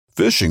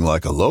Fishing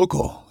like a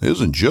local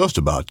isn't just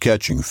about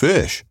catching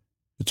fish.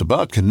 It's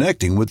about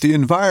connecting with the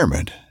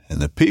environment and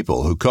the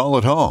people who call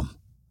it home.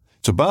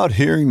 It's about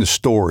hearing the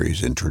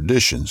stories and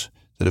traditions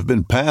that have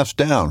been passed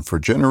down for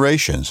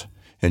generations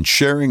and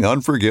sharing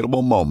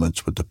unforgettable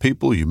moments with the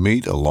people you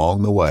meet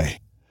along the way.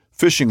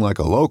 Fishing like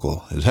a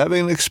local is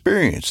having an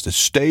experience that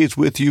stays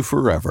with you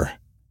forever.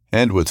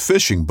 And with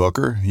Fishing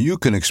Booker, you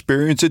can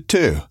experience it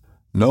too,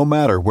 no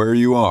matter where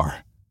you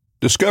are.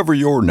 Discover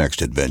your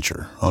next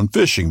adventure on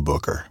Fishing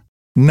Booker.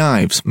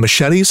 Knives,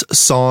 machetes,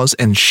 saws,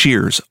 and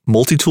shears,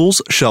 multi-tools,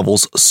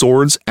 shovels,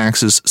 swords,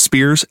 axes,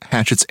 spears,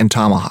 hatchets, and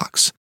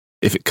tomahawks.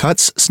 If it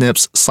cuts,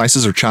 snips,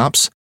 slices, or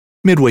chops,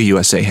 Midway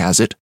USA has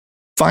it.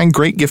 Find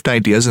great gift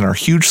ideas in our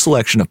huge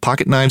selection of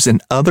pocket knives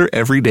and other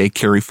everyday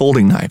carry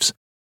folding knives.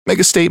 Make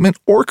a statement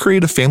or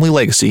create a family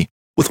legacy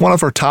with one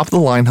of our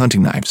top-of-the-line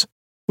hunting knives.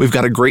 We've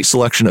got a great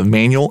selection of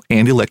manual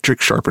and electric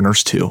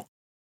sharpeners, too.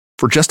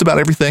 For just about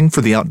everything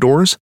for the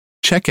outdoors,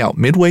 check out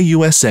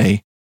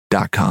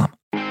MidwayUSA.com.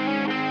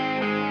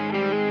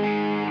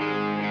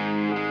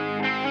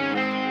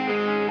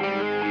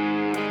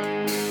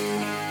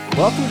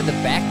 Welcome to the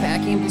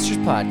Backpacking Blisters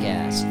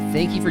Podcast.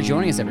 Thank you for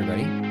joining us,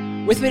 everybody.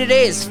 With me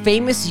today is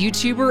famous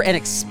YouTuber and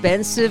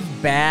expensive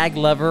bag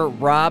lover,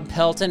 Rob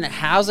Pelton.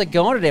 How's it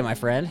going today, my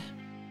friend?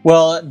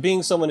 Well,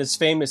 being someone as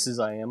famous as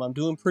I am, I'm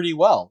doing pretty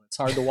well. It's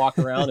hard to walk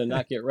around and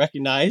not get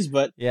recognized,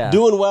 but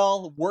doing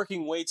well,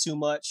 working way too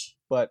much,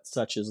 but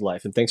such is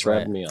life. And thanks for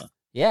having me on.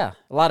 Yeah,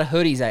 a lot of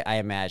hoodies, I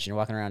imagine.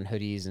 Walking around in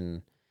hoodies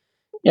and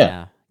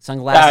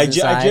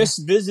sunglasses. I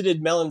just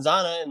visited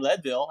Melanzana in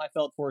Leadville. I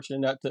felt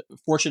fortunate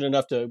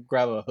enough to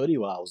grab a hoodie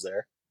while I was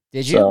there.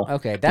 Did you?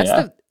 Okay,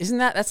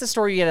 that's the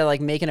story. You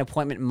gotta make an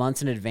appointment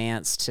months in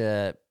advance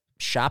to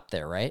shop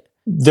there, right?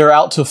 They're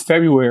out till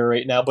February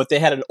right now, but they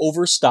had an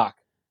overstock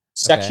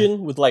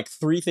section with like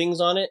 3 things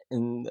on it,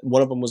 and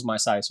one of them was my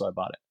size, so I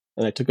bought it.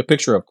 And I took a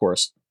picture, of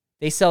course.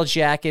 They sell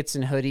jackets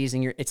and hoodies,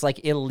 and it's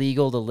like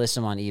illegal to list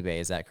them on eBay.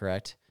 Is that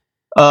correct?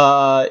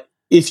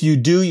 If you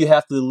do, you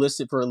have to list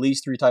it for at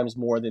least 3 times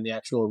more than the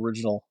actual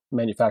original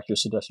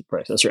manufacturer's suggested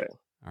price. That's right.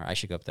 All right, I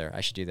should go up there.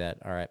 I should do that.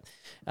 All right.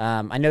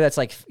 I know that's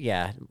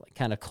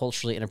kind of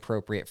culturally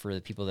inappropriate for the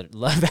people that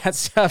love that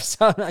stuff,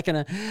 so I'm not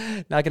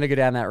gonna go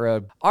down that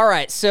road. All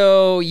right,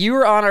 so you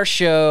were on our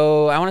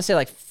show, I want to say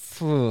like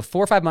 4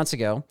 or 5 months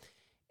ago,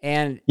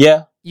 and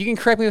you can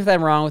correct me if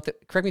I'm wrong with the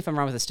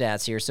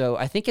stats here. So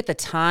I think at the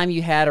time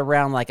you had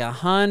around like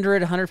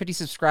 150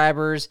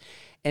 subscribers,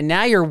 and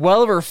now you're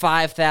well over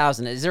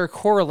 5,000. Is there a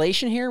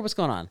correlation here? What's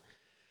going on?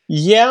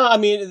 Yeah, I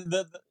mean,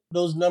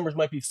 those numbers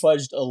might be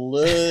fudged a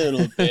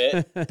little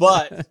bit,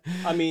 but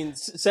I mean,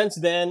 since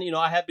then,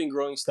 I have been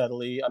growing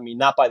steadily. I mean,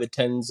 not by the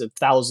tens of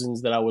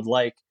thousands that I would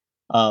like,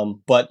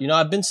 but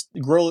I've been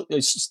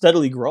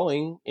steadily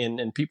growing,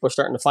 and people are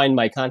starting to find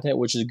my content,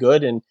 which is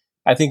good. And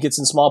I think it's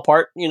in small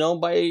part,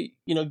 by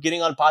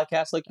getting on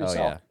podcasts like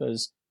yourself,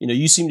 because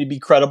you seem to be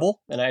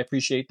credible, and I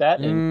appreciate that,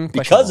 and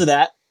because of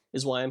that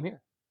is why I'm here.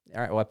 All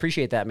right. Well, I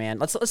appreciate that, man.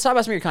 Let's talk about some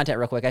of your content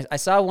real quick. I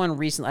saw one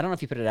recently. I don't know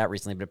if you put it out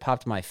recently, but it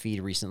popped in my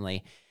feed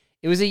recently.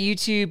 It was a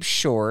YouTube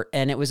short,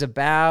 and it was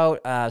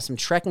about some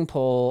trekking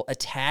pole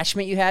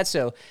attachment you had.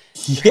 So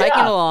you're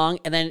hiking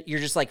along, and then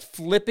you're just like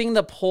flipping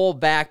the pole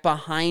back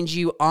behind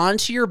you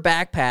onto your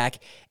backpack,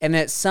 and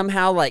then it's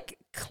somehow like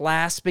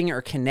clasping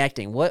or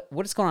connecting. What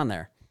is going on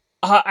there?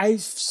 I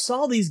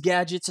saw these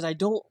gadgets, and I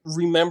don't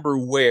remember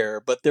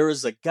where, but there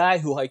was a guy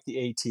who hiked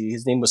the AT.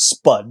 His name was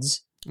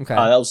Spuds. Okay,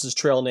 that was his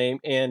trail name,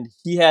 and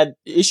he had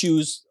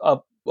issues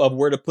of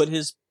where to put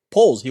his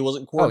poles. He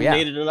wasn't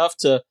coordinated enough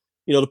to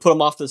put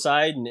them off the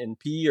side and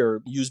pee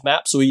or use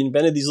maps. So he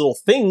invented these little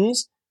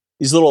things,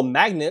 these little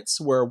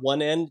magnets, where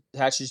one end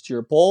attaches to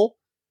your pole,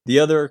 the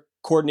other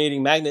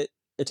coordinating magnet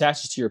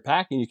attaches to your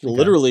pack, and you can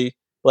literally,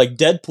 like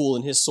Deadpool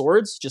and his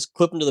swords, just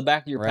clip them to the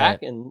back of your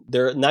pack, and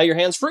now your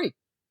hand's free.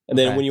 And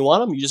then when you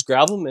want them, you just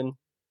grab them and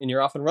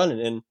you're off and running.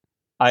 And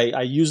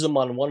I used them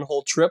on one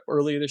whole trip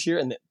earlier this year,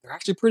 and they're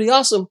actually pretty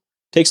awesome.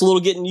 Takes a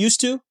little getting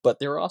used to, but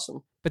they're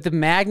awesome. But the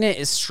magnet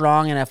is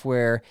strong enough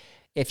where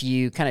if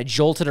you kind of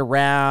jolt it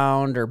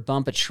around or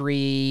bump a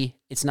tree,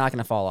 it's not going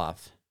to fall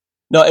off.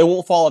 No, it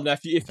won't fall off. Now,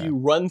 if you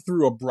run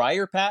through a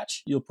briar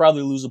patch, you'll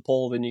probably lose a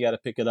pole. Then you got to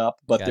pick it up.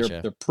 But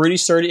they're pretty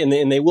sturdy,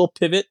 and they will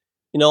pivot,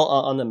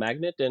 on the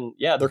magnet. And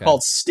they're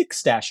called stick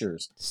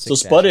stashers.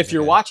 Spud, if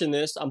you're watching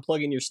this, I'm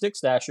plugging your stick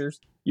stashers.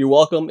 You're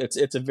welcome. It's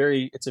a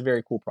very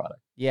cool product.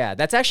 Yeah,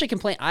 that's actually a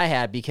complaint I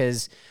had,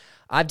 because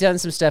I've done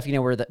some stuff,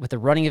 with the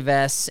running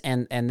vests,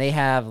 and they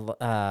have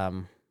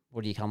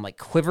what do you call them, like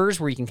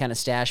quivers, where you can kind of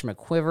stash them a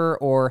quiver,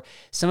 or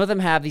some of them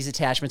have these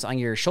attachments on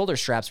your shoulder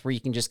straps where you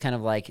can just kind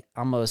of like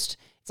almost,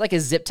 it's like a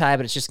zip tie,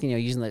 but it's just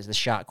using the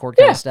shot cord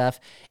kind of stuff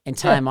and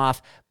tie them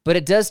off. But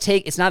it does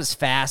take, it's not as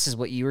fast as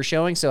what you were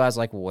showing. So I was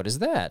like, well, what is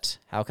that?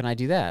 How can I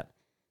do that?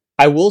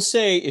 I will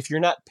say, if you're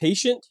not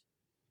patient,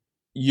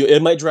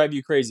 it might drive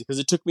you crazy, because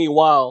it took me a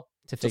while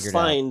to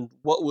find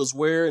what was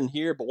where and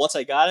here. But once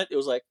I got it, it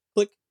was like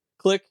click,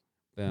 click,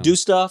 boom, do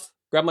stuff,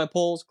 grab my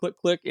poles, click,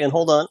 click, and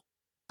hold on.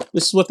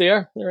 This is what they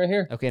are. They're right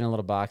here. Okay, in a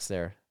little box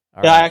there.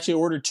 Yeah, I actually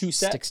ordered 2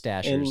 sets. Stick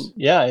stashers.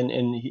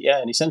 And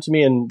he sent to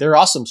me, and they're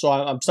awesome. So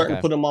I'm starting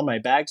to put them on my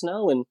bags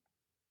now, and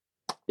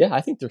yeah,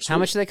 I think they're sweet. How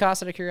much do they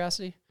cost, out of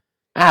curiosity?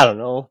 I don't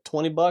know,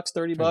 $20,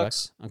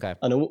 $30. Okay.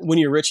 I know when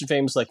you're rich and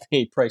famous like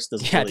me, price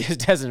doesn't really... it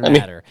doesn't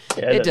matter.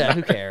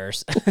 Who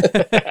cares?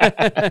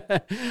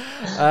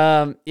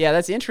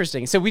 That's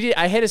interesting. So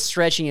I had a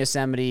stretch in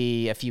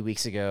Yosemite a few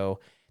weeks ago.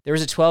 There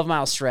was a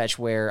 12-mile stretch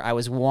where I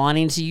was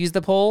wanting to use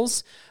the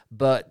poles,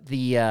 but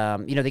they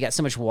got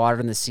so much water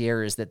in the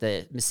Sierras that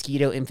the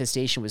mosquito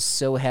infestation was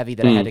so heavy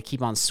that I had to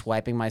keep on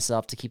swiping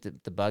myself to keep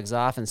the bugs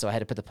off, and so I had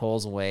to put the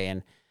poles away.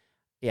 And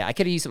yeah, I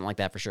could have used something like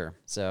that for sure.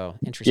 So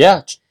interesting.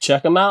 Yeah,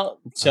 check them out.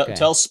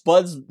 Tell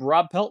Spuds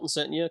Rob Pelton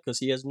sent you, because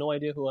he has no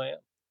idea who I am.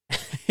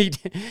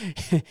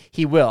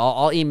 He will.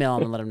 I'll email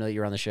him and let him know that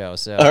you're on the show.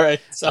 So all right,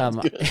 sounds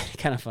good.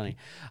 Kind of funny.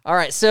 All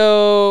right,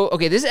 so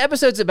this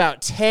episode's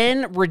about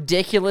 10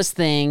 ridiculous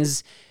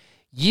things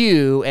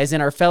you, as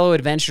in our fellow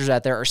adventurers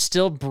out there, are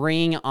still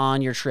bringing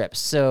on your trips.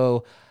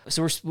 So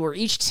we're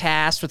each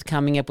tasked with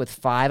coming up with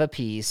 5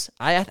 apiece.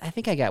 I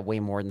think I got way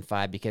more than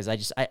 5 because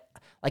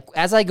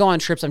as I go on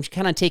trips, I'm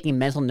kind of taking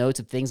mental notes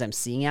of things I'm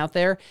seeing out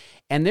there,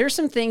 and there's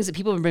some things that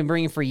people have been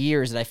bringing for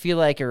years that I feel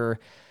like are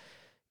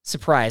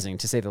surprising,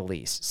 to say the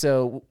least.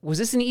 So was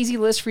this an easy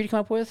list for you to come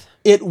up with?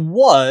 It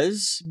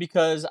was,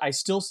 because I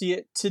still see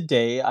it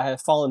today. I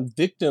have fallen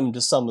victim to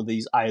some of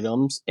these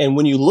items. And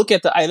when you look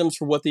at the items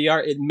for what they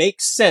are, it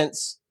makes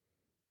sense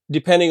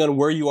depending on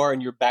where you are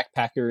in your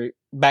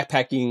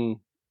backpacking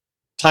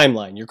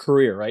timeline, your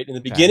career, right? In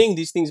the beginning,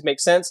 these things make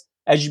sense.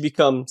 As you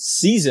become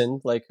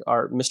seasoned, like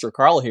our Mr.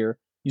 Carl here,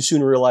 you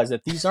soon realize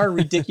that these are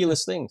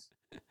ridiculous things.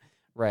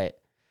 Right.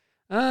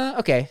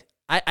 Okay.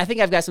 I think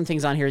I've got some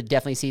things on here that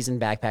definitely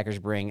seasoned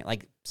backpackers bring.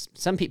 Like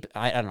some people,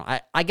 I don't know.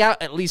 I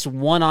got at least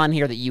one on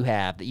here that you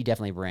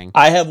definitely bring.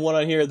 I have one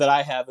on here that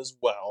I have as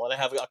well. And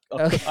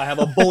I have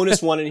a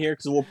bonus one in here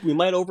because we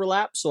might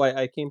overlap. So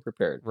I came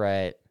prepared.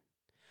 Right.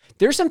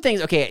 There's some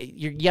things,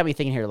 you got me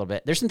thinking here a little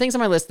bit. There's some things on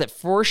my list that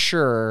for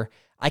sure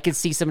I could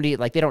see somebody,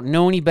 like, they don't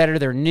know any better.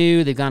 They're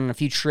new. They've gone on a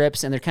few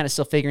trips and they're kind of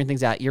still figuring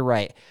things out. You're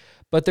right.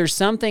 But there's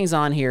some things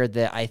on here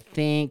that I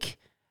think...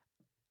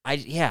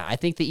 I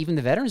think that even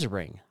the veterans are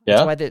bringing.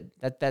 That's why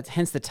that's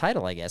hence the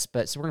title, I guess.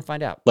 But so we're gonna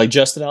find out. Like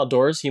Justin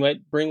Outdoors, he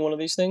might bring one of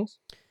these things.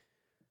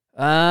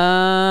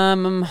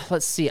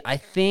 Let's see. I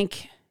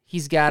think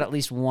he's got at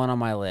least one on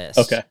my list.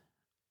 Okay,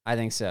 I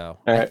think so.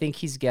 All right. I think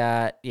he's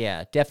got.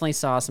 Yeah, definitely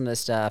saw some of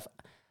this stuff.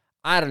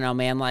 I don't know,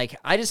 man. Like,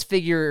 I just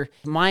figure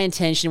my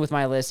intention with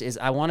my list is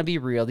I want to be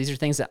real. These are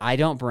things that I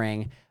don't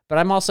bring. But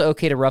I'm also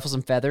okay to ruffle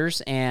some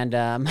feathers and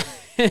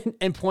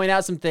and point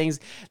out some things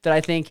that I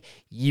think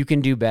you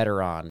can do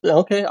better on.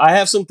 Okay, I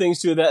have some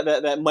things too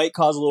that might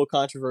cause a little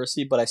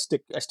controversy, but I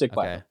stick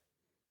by them.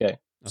 Okay.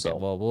 So.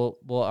 Well,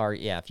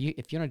 if you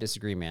want to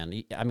disagree,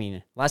 man. I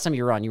mean, last time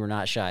you were on, you were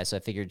not shy, so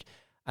I figured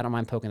I don't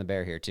mind poking the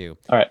bear here too.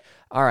 All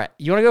right.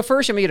 You want to go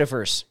first? Or me to go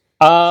first?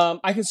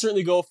 I can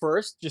certainly go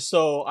first, just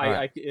so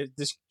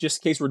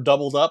just in case we're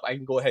doubled up, I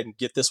can go ahead and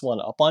get this one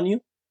up on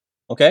you.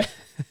 Okay.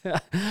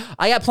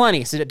 I got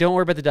plenty, so don't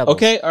worry about the doubles.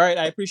 Okay. All right.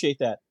 I appreciate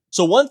that.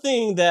 So one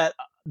thing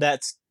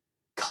that's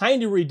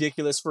kind of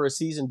ridiculous for a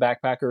seasoned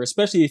backpacker,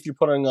 especially if you're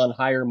putting on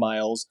higher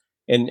miles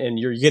and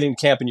you're getting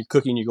camp and you're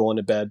cooking, you're going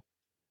to bed,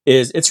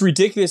 is it's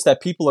ridiculous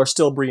that people are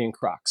still bringing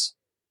Crocs.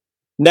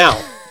 Now,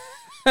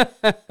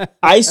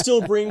 I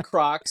still bring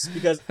Crocs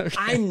because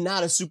I'm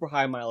not a super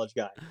high mileage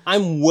guy.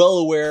 I'm well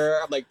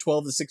aware I'm like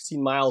 12 to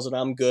 16 miles and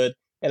I'm good.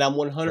 And I'm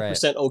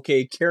 100%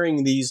 okay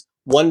carrying these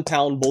 1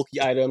 pound bulky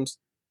items.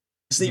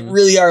 They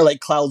really are like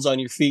clouds on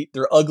your feet.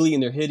 They're ugly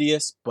and they're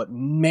hideous, but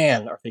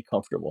man, are they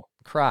comfortable.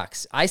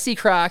 Crocs. I see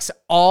Crocs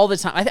all the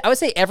time. I would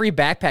say every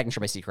backpacking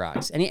trip I see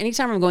Crocs.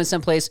 Anytime I'm going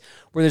someplace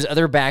where there's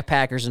other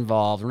backpackers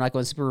involved, we're not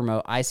going super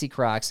remote, I see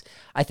Crocs.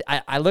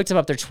 I looked them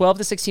up. They're 12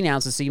 to 16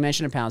 ounces, so you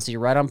mentioned a pound, so you're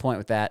right on point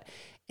with that.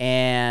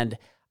 And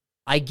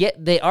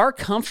they are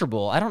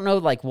comfortable. I don't know,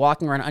 like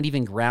walking around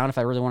uneven ground if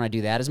I really want to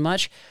do that as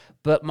much.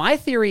 But my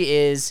theory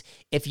is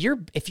if you're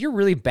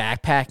really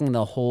backpacking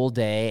the whole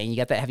day and you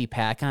got that heavy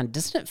pack on,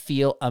 doesn't it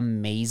feel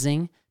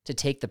amazing to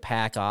take the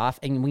pack off?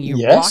 And when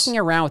you're walking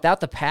around without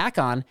the pack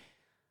on,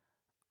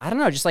 I don't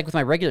know, just like with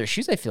my regular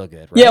shoes, I feel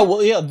good, right? Yeah, well,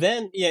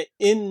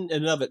 in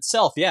and of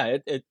itself,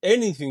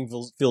 anything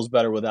feels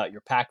better without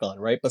your pack on,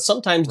 right? But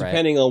sometimes,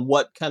 depending on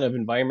what kind of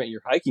environment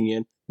you're hiking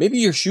in, maybe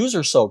your shoes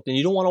are soaked and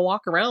you don't want to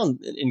walk around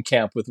in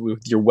camp with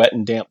your wet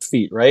and damp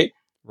feet, right?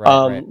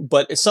 Right.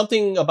 But it's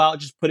something about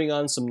just putting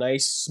on some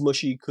nice,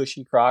 smushy,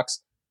 cushy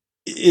Crocs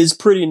is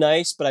pretty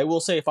nice. But I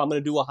will say, if I'm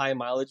going to do a high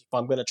mileage, if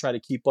I'm going to try to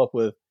keep up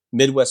with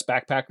Midwest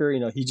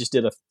Backpacker, he just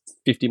did a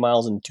 50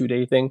 miles in 2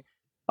 day thing.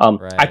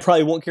 I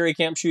probably won't carry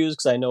camp shoes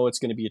because I know it's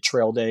going to be a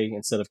trail day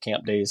instead of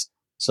camp days.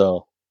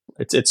 So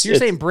it's. So you're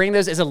saying bring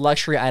those as a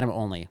luxury item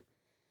only?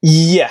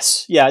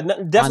 Yes. Yeah.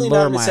 Definitely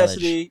not a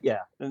necessity. Mileage.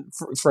 Yeah.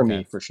 For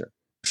me, for sure.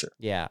 Sure.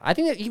 Yeah, I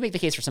think that you can make the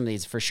case for some of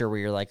these for sure, where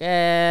you're like,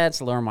 it's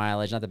lower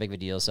mileage, not that big of a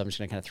deal, so I'm just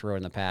gonna kind of throw it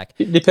in the pack.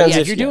 It depends.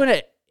 If you're doing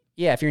it,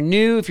 Yeah, if you're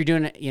new, if you're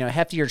doing a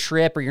heftier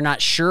trip, or you're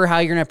not sure how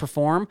you're going to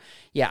perform,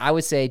 yeah, I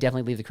would say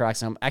definitely leave the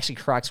Crocs home. Actually,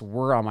 Crocs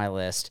were on my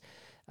list,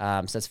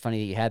 so that's funny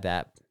that you had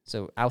that.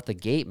 So out the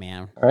gate,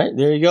 man. All right,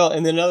 there you go.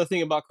 And then another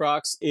thing about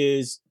Crocs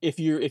is if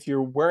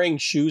you're wearing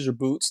shoes or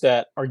boots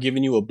that are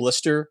giving you a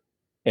blister,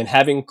 and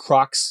having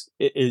Crocs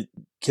it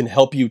can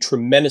help you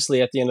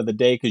tremendously at the end of the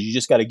day, because you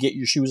just got to get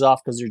your shoes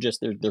off because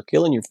they're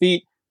killing your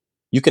feet.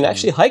 You can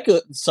actually hike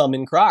some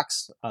in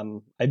Crocs.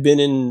 I've been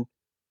in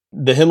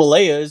the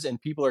Himalayas,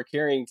 and people are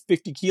carrying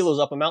 50 kilos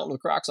up a mountain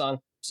with Crocs on.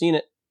 Seen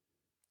it.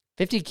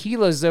 50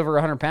 kilos is over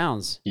 100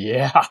 pounds.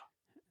 Yeah.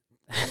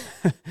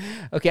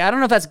 Okay, I don't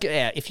know if that's good.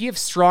 Yeah, if you have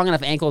strong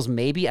enough ankles,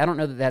 maybe. I don't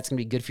know that that's going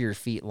to be good for your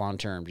feet long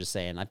term. Just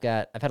saying. I've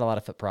had a lot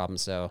of foot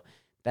problems, so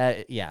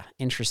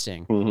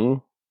interesting. Mm-hmm.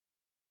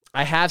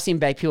 I have seen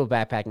people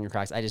backpacking in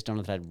Crocs. I just don't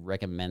know that I'd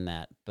recommend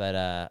that.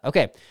 But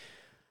okay,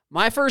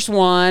 my first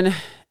one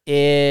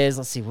is,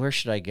 let's see, where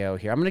should I go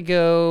here? I'm going to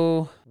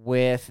go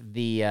with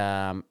the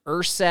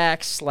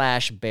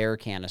Ursack / bear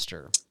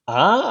canister.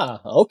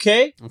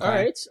 Okay. All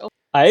right.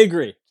 I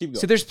agree. Keep going.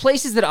 So there's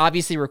places that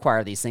obviously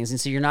require these things, and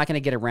so you're not going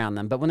to get around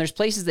them. But when there's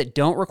places that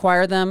don't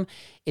require them,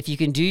 if you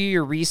can do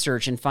your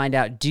research and find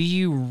out, do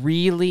you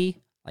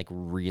really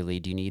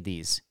do you need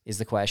these, is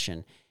the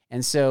question.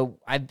 And so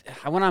I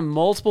went on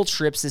multiple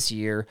trips this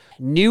year,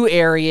 new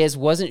areas,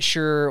 wasn't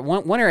sure.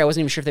 One area I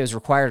wasn't even sure if it was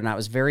required or not. It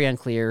was very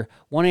unclear.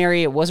 One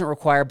area it wasn't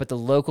required, but the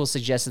locals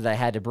suggested that I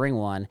had to bring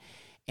one.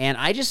 And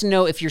I just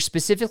know if you're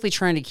specifically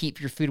trying to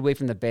keep your food away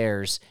from the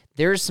bears,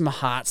 there's some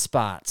hot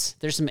spots.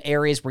 There's some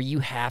areas where you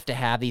have to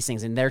have these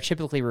things, and they're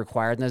typically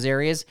required in those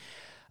areas.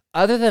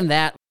 Other than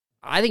that,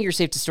 I think you're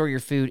safe to store your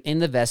food in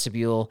the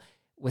vestibule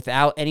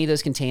without any of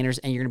those containers,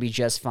 and you're going to be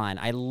just fine.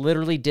 I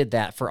literally did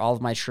that for all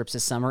of my trips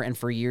this summer and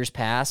for years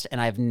past, and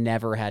I've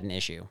never had an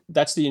issue.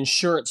 That's the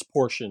insurance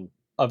portion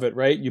of it,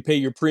 right? You pay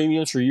your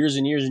premiums for years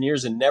and years and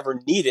years and never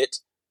need it.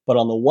 But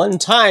on the one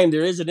time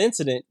there is an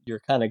incident, you're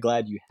kind of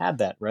glad you had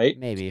that, right?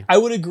 Maybe. I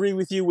would agree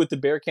with you with the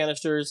bear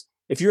canisters.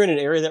 If you're in an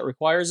area that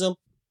requires them,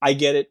 I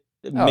get it.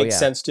 It makes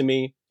sense to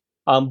me.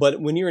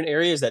 But when you're in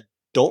areas that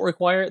don't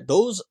require it,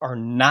 those are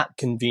not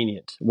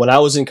convenient. When I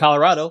was in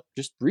Colorado,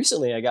 just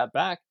recently I got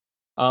back,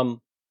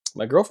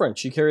 my girlfriend,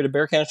 she carried a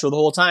bear canister the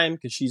whole time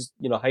because she's,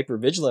 hyper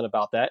vigilant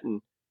about that.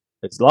 And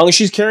as long as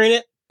she's carrying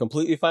it,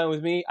 completely fine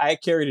with me. I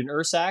carried an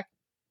Ursack,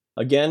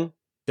 again,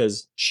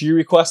 because she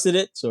requested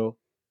it. So,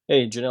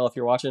 hey, Janelle, if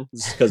you're watching,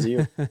 this is because of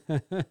you.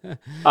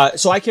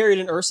 So I carried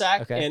an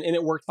Ursack, and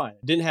it worked fine.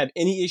 Didn't have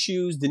any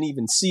issues. Didn't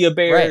even see a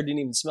bear. Didn't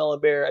even smell a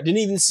bear. I didn't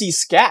even see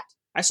scat.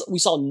 We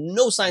saw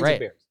no signs of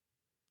bears.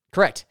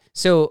 Correct.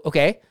 So,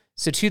 okay.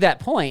 So to that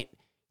point,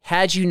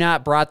 had you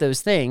not brought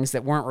those things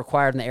that weren't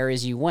required in the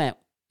areas you went,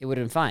 it would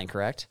have been fine,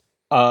 correct?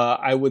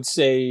 I would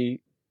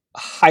say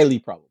highly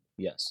probable,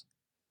 yes.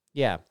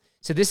 Yeah.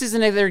 So this is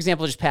another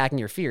example of just packing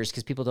your fears,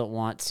 because people don't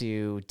want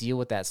to deal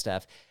with that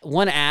stuff.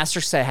 One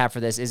asterisk I have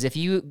for this is if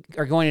you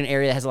are going to an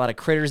area that has a lot of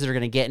critters that are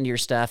going to get into your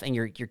stuff and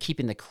you're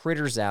keeping the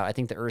critters out, I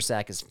think the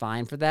Ursack is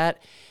fine for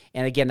that.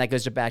 And again, that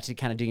goes back to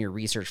kind of doing your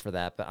research for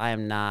that. But I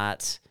am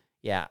not...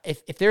 Yeah,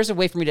 if there's a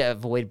way for me to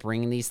avoid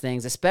bringing these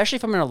things, especially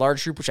if I'm in a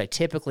large group, which I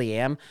typically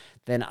am,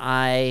 then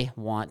I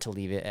want to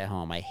leave it at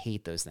home. I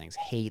hate those things.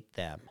 Hate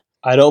them.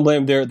 I don't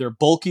blame them. They're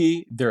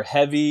bulky, they're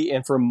heavy,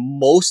 and for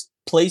most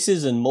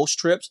places and most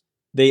trips,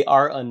 they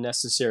are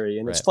unnecessary.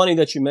 And it's funny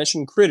that you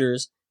mentioned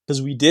critters,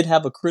 because we did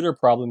have a critter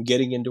problem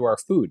getting into our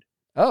food.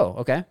 Oh,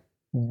 okay.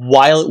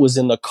 While it was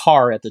in the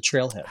car at the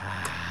trailhead.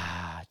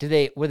 What did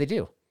they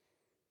do?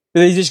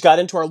 They just got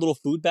into our little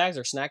food bags,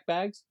 our snack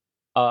bags.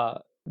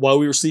 While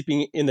we were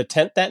sleeping in the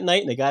tent that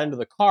night, and they got into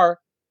the car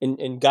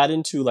and got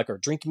into like our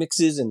drink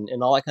mixes and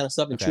all that kind of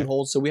stuff and chewed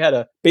holes. So we had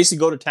to basically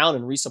go to town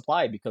and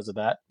resupply because of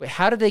that. Wait,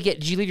 how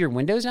did you leave your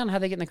windows down? How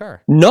did they get in the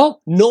car? No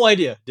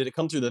idea. Did it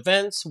come through the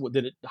vents?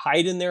 Did it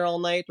hide in there all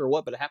night or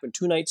what? But it happened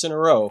 2 nights in a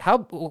row.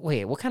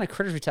 Wait, what kind of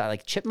critters are we talking?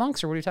 Like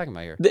chipmunks, or what are you talking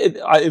about here?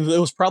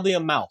 It was probably a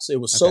mouse. It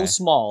was so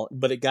small,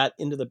 but it got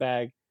into the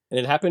bag, and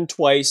it happened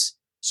twice.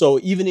 So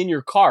even in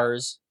your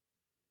cars,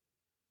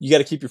 you got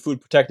to keep your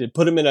food protected.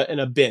 Put them in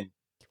a bin.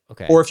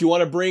 Okay. Or if you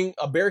want to bring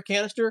a bear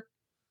canister,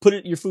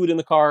 put your food in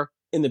the car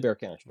in the bear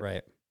canister.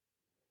 Right.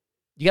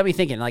 You got me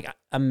thinking, like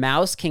a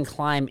mouse can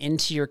climb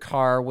into your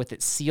car with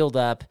it sealed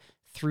up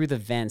through the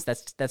vents.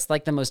 That's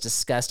like the most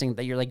disgusting.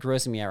 That you're like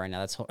grossing me out right now.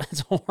 That's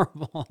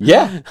horrible.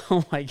 Yeah.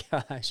 Oh my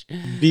gosh.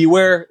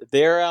 Beware,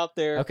 they're out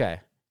there. Okay.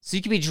 So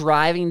you could be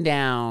driving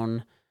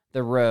down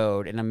the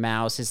road and a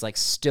mouse is like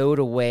stowed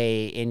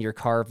away in your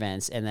car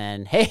vents, and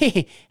then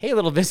hey,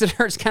 little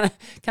visitor, it's kind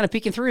of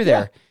peeking through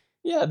there.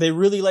 Yeah, they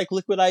really like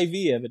liquid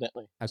IV,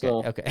 evidently.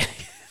 Okay.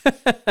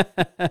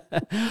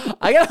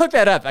 I gotta look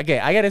that up. Okay,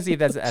 I gotta see if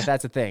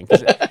that's a thing.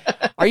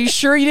 Are you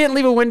sure you didn't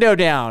leave a window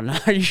down?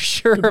 Are you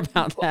sure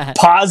about that?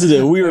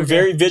 Positive. We were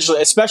very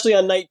vigilant, especially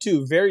on night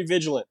 2. Very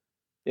vigilant.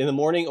 In the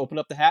morning, open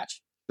up the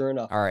hatch. Sure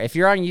enough. All right. If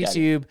you're on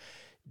YouTube,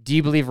 do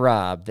you believe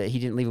Rob that he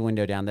didn't leave a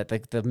window down?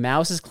 That the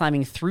mouse is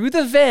climbing through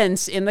the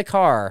vents in the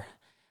car?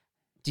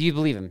 Do you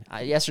believe him?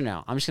 Yes or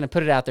no? I'm just going to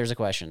put it out there as a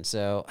question.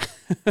 So,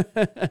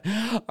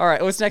 all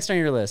right, what's next on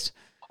your list?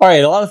 All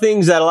right, a lot of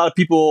things that a lot of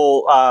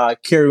people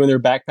carry when they're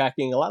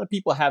backpacking. A lot of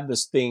people have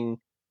this thing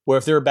where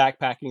if they're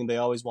backpacking, they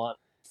always want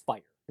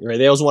fire, right?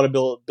 They always want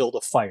to build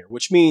a fire,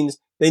 which means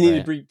they need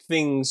to bring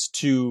things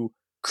to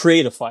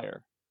create a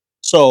fire.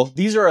 So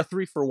these are a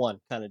 3-for-1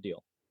 kind of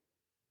deal,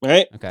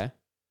 right? Okay.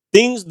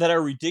 Things that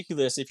are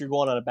ridiculous if you're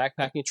going on a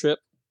backpacking trip.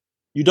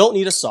 You don't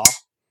need a saw,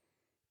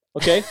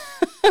 okay?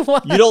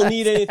 You don't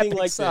need anything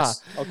like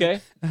this,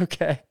 okay?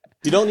 Okay.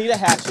 You don't need a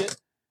hatchet.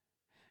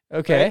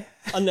 Okay. Right?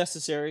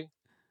 Unnecessary.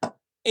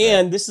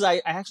 And this is,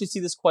 I actually see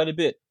this quite a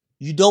bit.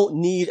 You don't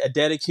need a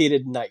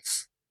dedicated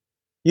knife.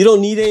 You don't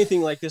need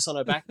anything like this on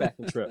a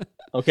backpacking trip,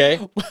 okay?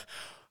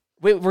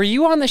 Wait, were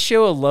you on the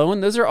show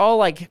alone? Those are all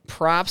like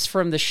props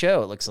from the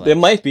show, it looks like. It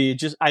might be.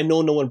 Just I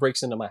know no one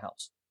breaks into my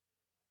house.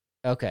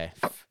 Okay.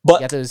 But you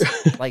got those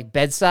like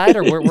bedside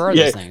or where are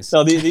those things?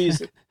 No,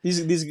 these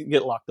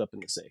get locked up in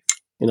the safe.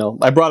 You know,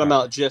 I brought them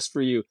out just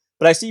for you.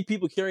 But I see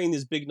people carrying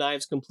these big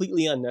knives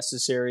completely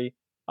unnecessary.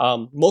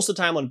 Most of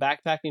the time on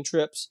backpacking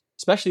trips,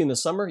 especially in the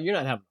summer, you're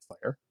not having a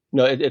fire.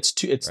 No, it's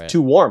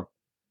too warm.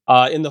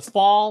 In the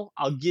fall,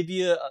 I'll give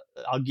you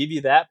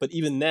that, but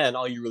even then,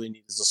 all you really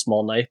need is a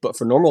small knife. But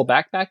for normal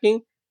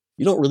backpacking,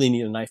 you don't really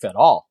need a knife at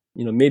all.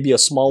 You know, maybe a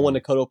small one to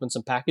cut open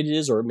some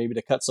packages, or maybe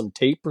to cut some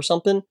tape or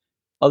something.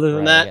 Other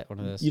than that,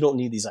 you don't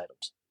need these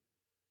items.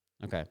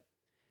 Okay.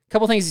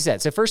 Couple things you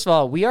said. So first of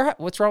all,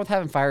 what's wrong with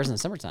having fires in the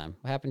summertime?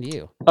 What happened to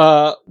you?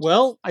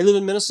 Well, I live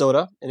in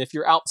Minnesota, and if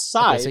you're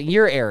outside, so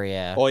your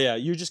area, oh yeah,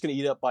 you're just gonna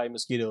eat up by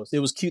mosquitoes. It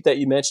was cute that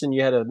you mentioned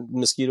you had a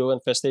mosquito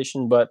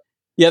infestation, but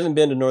you haven't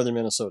been to northern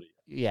Minnesota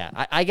yet.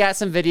 Yeah, I got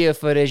some video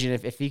footage,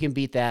 and if you can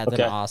beat that,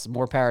 then awesome.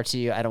 More power to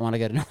you. I don't want to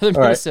go to northern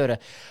Minnesota.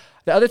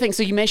 The other thing,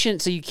 so you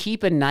mentioned, so you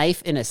keep a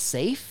knife in a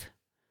safe?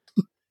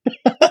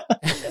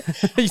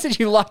 You said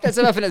you lock that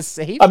stuff up in a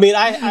safe? I mean,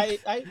 I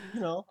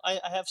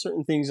have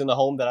certain things in the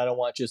home that I don't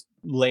want just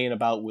laying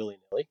about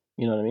willy-nilly.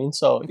 You know what I mean?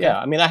 So, yeah,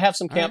 I mean, I have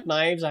some camp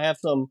knives. I have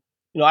some,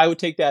 I would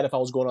take that if I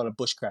was going on a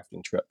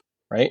bushcrafting trip,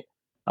 right?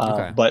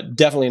 But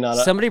definitely not.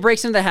 Somebody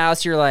breaks into the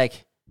house, you're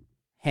like,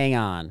 hang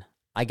on,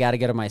 I got to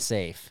go to my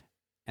safe.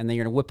 And then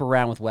you're going to whip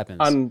around with weapons.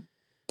 I'm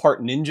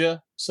part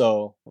ninja,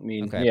 so, I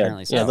mean,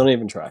 apparently so. Yeah, don't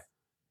even try.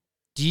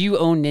 Do you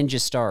own ninja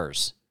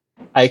stars?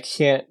 I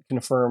can't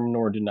confirm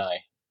nor deny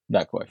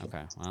that question.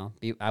 Okay, well,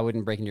 I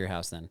wouldn't break into your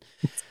house then.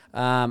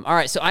 All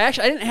right, so I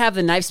didn't have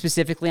the knife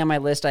specifically on my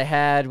list. I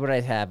had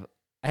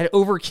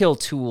overkill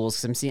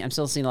tools. I'm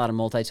still seeing a lot of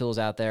multi-tools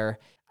out there.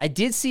 I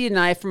did see a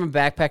knife from a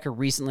backpacker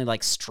recently,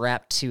 like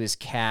strapped to his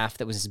calf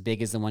that was as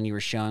big as the one you were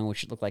showing,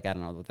 which looked like, I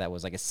don't know what that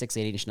was, like a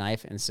 6-8 inch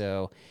knife.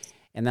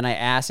 And then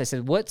I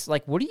said, what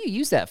do you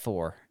use that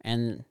for?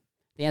 And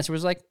the answer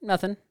was like,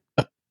 nothing.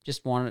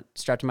 Just want it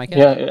strapped to my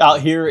calf. Yeah, out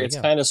here, it's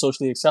kind of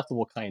socially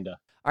acceptable, kind of.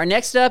 Our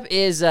next up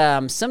is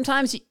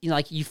sometimes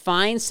you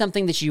find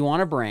something that you want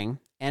to bring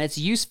and it's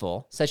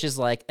useful, such as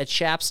like a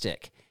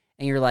chapstick.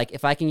 And you're like,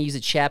 if I can use a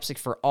chapstick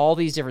for all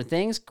these different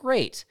things,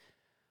 great.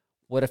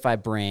 What if I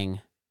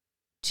bring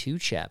 2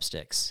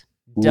 chapsticks?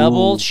 Ooh.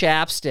 Double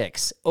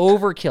chapsticks.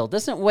 Overkill.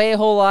 Doesn't weigh a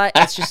whole lot.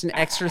 It's just an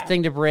extra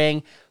thing to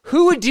bring.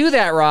 Who would do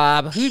that,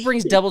 Rob? Who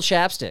brings double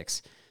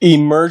chapsticks?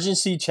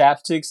 Emergency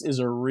chapsticks is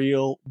a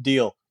real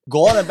deal.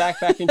 Go on a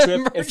backpacking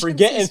trip and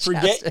forget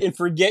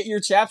your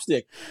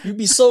chapstick. You'd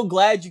be so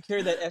glad you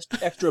carried that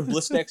extra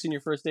Blistex in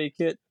your first aid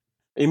kit.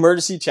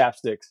 Emergency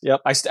chapsticks.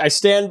 Yep, I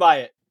stand by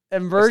it.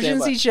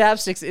 Emergency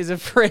chapsticks is a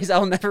phrase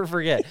I'll never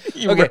forget.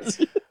 Okay,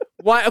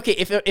 why? Okay,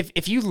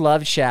 if you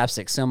love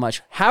chapsticks so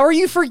much, how are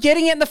you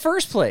forgetting it in the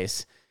first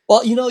place?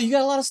 Well, you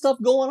got a lot of stuff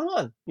going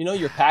on.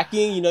 You're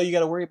packing. You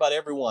got to worry about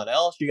everyone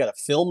else. You got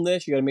to film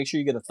this. You got to make sure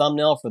you get a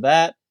thumbnail for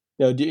that.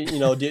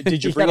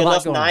 Did you bring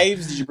enough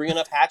knives? Did you bring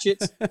enough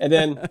hatchets? And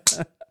then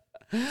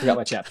forgot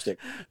my chapstick.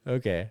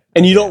 Okay.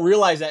 And you don't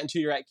realize that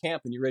until you're at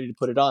camp and you're ready to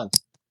put it on.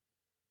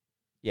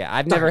 Yeah,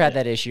 I've never had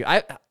that issue.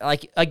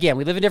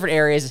 We live in different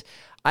areas.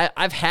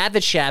 I've had the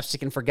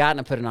chapstick and forgotten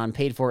to put it on,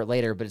 paid for it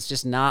later, but it's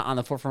just not on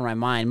the forefront of my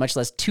mind, much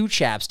less 2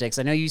 chapsticks.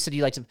 I know you said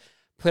you like to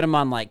put them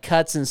on like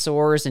cuts and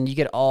sores and you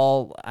get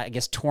all, I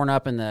guess, torn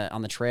up on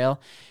the trail.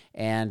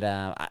 And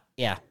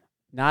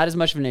not as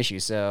much of an issue.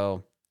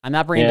 So I'm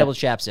not bringing double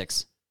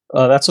chapsticks.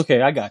 That's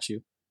okay. I got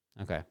you.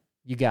 Okay.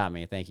 You got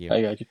me. Thank you.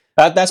 I got you.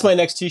 That's my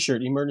next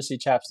t-shirt, emergency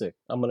chapstick.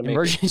 I'm going to make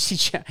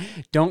emergency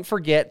Don't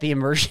forget the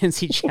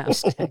emergency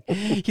chapstick.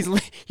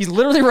 He's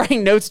literally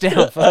writing notes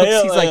down,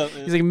 folks.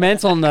 He's like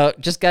mental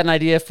note. Just got an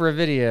idea for a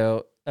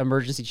video.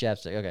 Emergency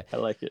chapstick. Okay. I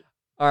like it.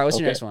 All right. What's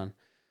your next one?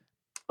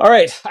 All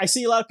right. I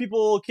see a lot of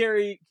people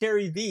carry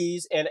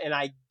these and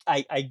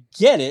I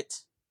get it,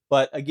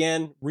 but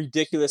again,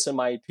 ridiculous in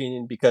my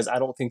opinion, because I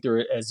don't think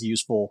they're as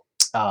useful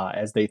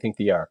as they think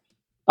they are.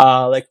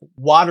 Like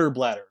water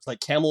bladders, like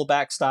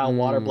Camelback style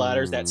water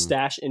bladders that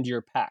stash into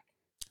your pack.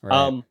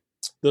 Right.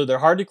 They're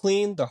hard to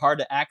clean, they're hard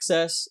to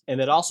access,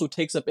 and it also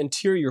takes up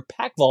interior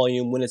pack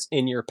volume when it's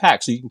in your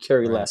pack, so you can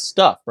carry less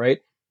stuff, right?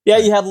 Yeah,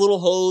 you have a little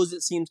hose,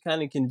 it seems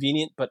kind of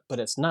convenient, but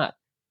it's not.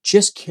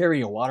 Just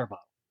carry a water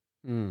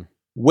bottle.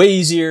 way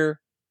easier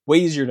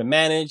to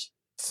manage,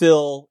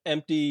 fill,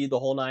 empty, the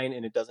whole nine,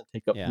 and it doesn't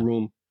take up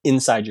room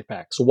inside your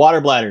pack. So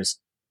water bladders,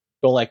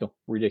 don't like them.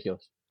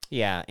 Ridiculous.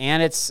 Yeah,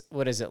 and it's,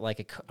 what is it,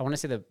 like I want to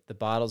say the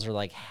bottles are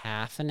like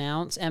half an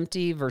ounce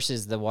empty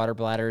versus the water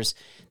bladders.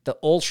 The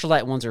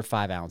ultralight ones are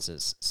 5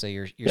 ounces, so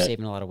you're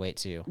saving a lot of weight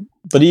too.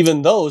 But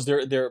even those,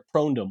 they're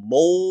prone to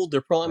mold.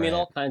 They're prone, I mean,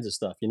 all kinds of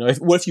stuff. You know,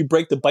 what if you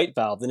break the bite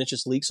valve, then it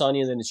just leaks on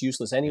you, then it's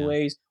useless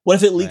anyways. Yeah. What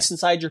if it leaks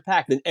inside your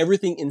pack? Then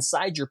everything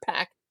inside your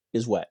pack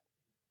is wet.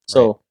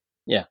 So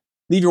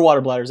leave your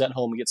water bladders at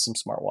home and get some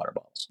smart water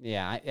bottles.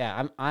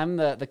 Yeah. I'm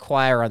the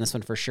choir on this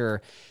one for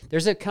sure.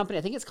 There's a company,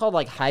 I think it's called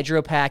like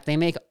Hydro Pack. They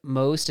make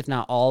most, if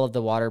not all, of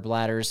the water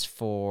bladders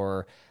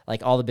for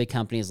like all the big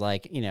companies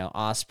like, you know,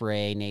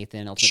 Osprey,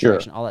 Nathan, Ultimate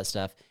Collection, all that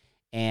stuff.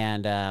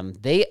 And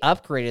they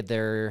upgraded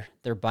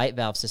their bite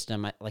valve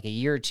system like a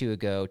year or two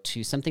ago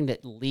to something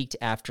that leaked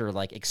after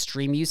like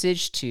extreme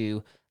usage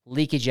to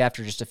leakage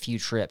after just a few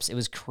trips. It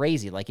was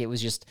crazy. Like it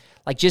was just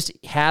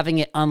having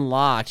it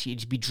unlocked,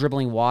 you'd be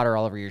dribbling water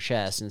all over your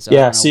chest. And so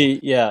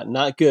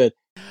not good.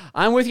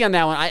 I'm with you on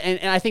that one.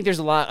 And I think there's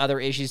a lot of other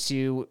issues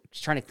too,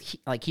 trying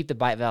to keep the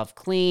bite valve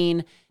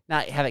clean,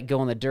 not have it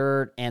go in the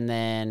dirt, and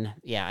then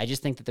I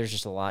just think that there's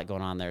just a lot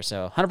going on there.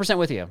 So 100%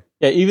 with you.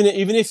 Yeah,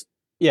 even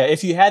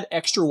if you had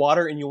extra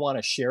water and you want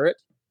to share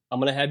it, I'm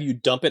gonna have you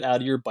dump it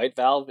out of your bite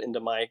valve into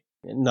my.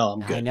 No, I'm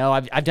good. I know.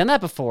 I've done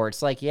that before.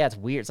 It's like, it's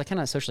weird. It's like kind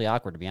of socially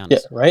awkward, to be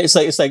honest. Yeah, right.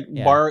 It's like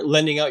bar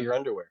lending out your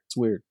underwear. It's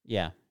weird.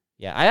 Yeah.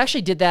 I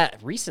actually did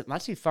that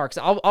not too far,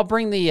 because I'll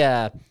bring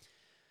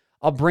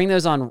I'll bring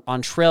those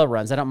on trail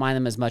runs. I don't mind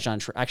them as much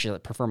actually I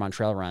prefer them on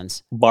trail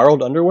runs.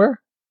 Borrowed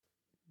underwear?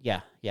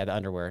 Yeah, the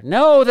underwear.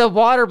 No, the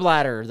water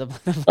bladder. The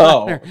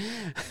bladder.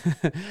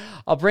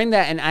 I'll bring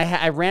that, and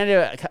I ran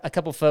into a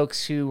couple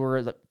folks who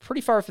were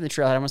pretty far from the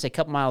trailhead. I want to say a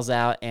couple miles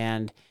out,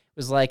 and it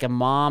was like a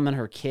mom and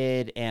her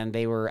kid, and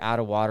they were out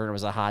of water, and it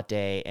was a hot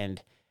day,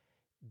 and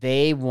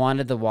they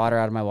wanted the water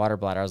out of my water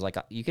bladder. I was like,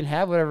 you can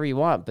have whatever you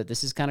want, but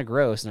this is kind of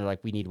gross. And they're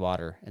like, we need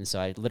water. And so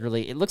I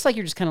literally, it looks like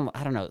you're just kind of,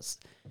 I don't know.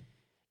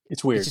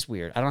 It's weird. It's just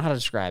weird. I don't know how to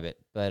describe it.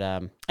 But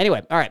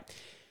anyway, all right.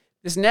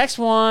 This next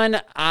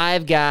one,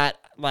 I've got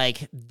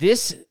like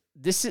this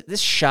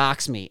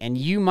shocks me. And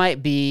you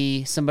might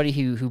be somebody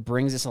who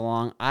brings this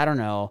along. I don't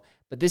know.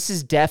 But this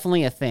is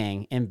definitely a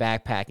thing in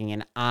backpacking,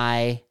 and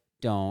I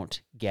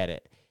don't get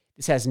it.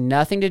 This has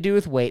nothing to do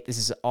with weight. This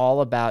is all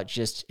about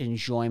just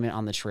enjoyment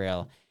on the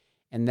trail.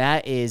 And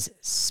that is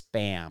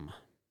Spam.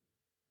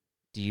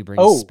 Do you bring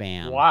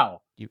Spam?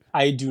 Wow.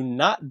 I do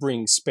not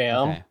bring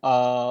Spam. Okay.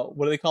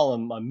 What do they call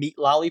them? Meat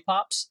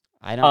lollipops?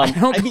 I don't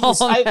call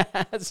them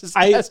that. That's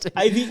disgusting.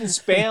 I've eaten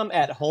Spam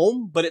at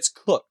home, but it's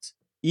cooked.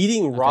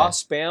 Eating raw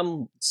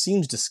Spam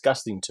seems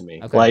disgusting to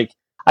me. Okay. Like,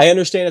 I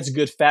understand it's a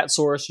good fat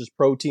source, there's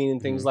protein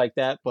and things like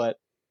that, but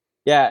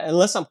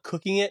unless I'm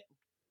cooking it.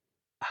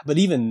 But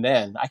even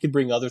then, I could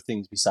bring other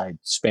things besides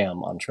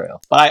Spam on trail.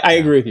 But I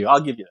agree with you.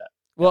 I'll give you that.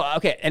 Well,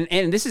 okay,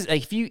 and this is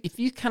like if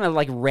you kind of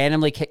like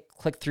randomly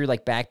click through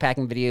like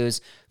backpacking videos,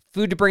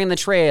 food to bring on the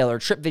trail, or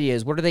trip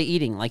videos, what are they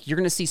eating? Like you're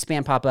gonna see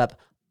Spam pop up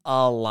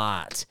a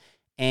lot.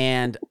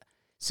 And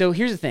so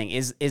here's the thing: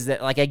 is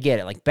that, like, I get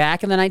it. Like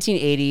back in the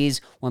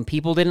 1980s, when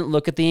people didn't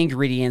look at the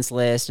ingredients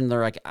list and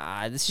they're like,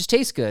 this just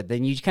tastes good,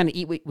 then you kind of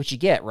eat what you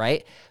get,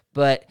 right?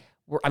 But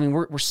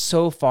we're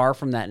so far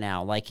from that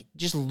now. Like,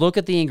 just look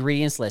at the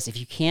ingredients list. If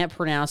you can't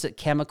pronounce it,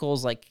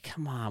 chemicals, like,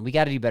 come on, we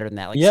got to do better than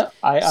that. Like,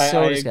 I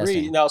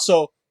agree. Now,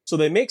 so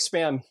they make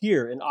Spam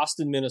here in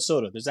Austin,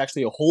 Minnesota. There's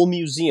actually a whole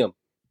museum,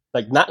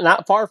 like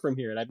not far from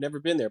here, and I've never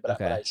been there, but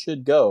I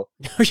should go.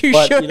 You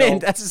shouldn't. You know,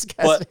 that's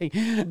disgusting.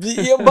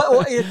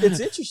 It's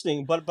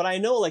interesting. But I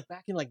know, like,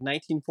 back in like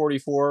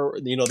 1944,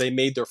 they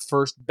made their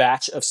first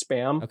batch of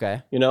Spam.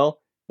 Okay.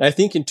 And I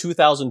think in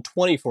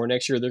 2024,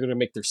 next year, they're going to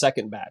make their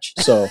second batch.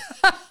 So,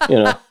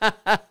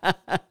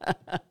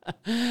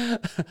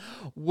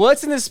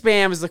 What's in the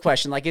Spam is the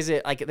question. Like, is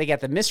it like they got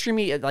the mystery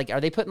meat? Like,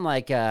 are they putting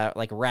like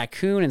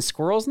raccoon and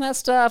squirrels and that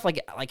stuff?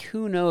 Like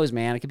who knows,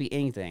 man? It could be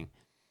anything.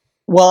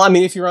 Well, I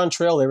mean, if you're on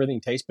trail, everything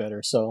tastes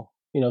better. So,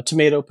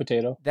 tomato,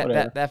 potato,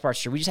 whatever. That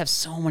part's true. We just have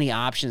so many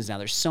options now.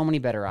 There's so many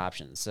better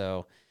options.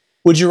 So,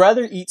 would you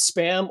rather eat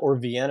Spam or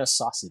Vienna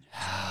sausage?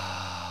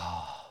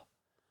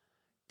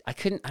 I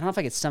don't know if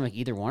I could stomach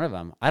either one of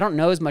them. I don't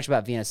know as much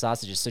about Vienna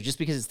sausages, so just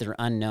because they're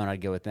unknown,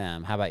 I'd go with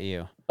them. How about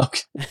you?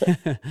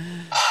 Okay.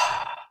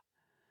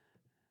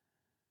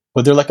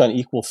 But they're like on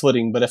equal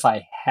footing. But if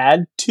I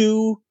had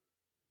to,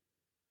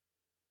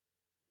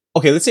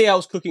 okay, let's say I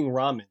was cooking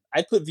ramen.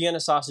 I'd put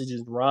Vienna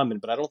sausages in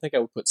ramen, but I don't think I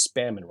would put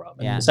Spam in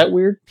ramen. Yeah. Is that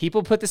weird?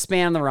 People put the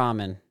Spam in the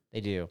ramen.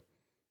 They do.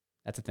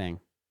 That's a thing.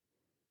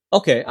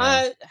 Okay,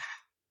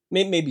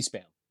 maybe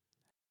Spam.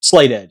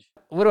 Slight edge.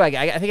 What do I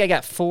got? I think I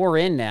got 4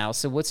 in now.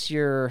 So what's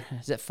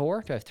is it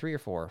 4? Do I have 3 or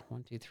 4?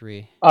 1, 2,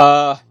 3.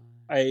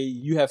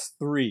 You have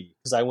 3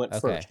 because I went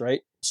first,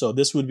 right? So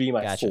this would be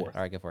my 4th.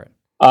 All right, go for it.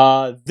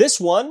 This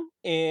one,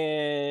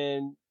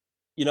 and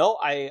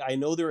I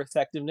know their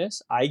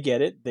effectiveness. I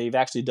get it. They've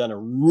actually done a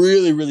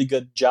really, really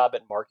good job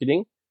at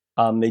marketing.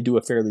 They do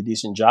a fairly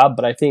decent job,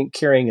 but I think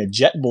carrying a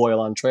jet boil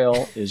on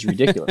trail is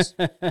ridiculous.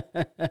 You're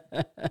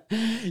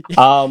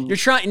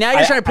trying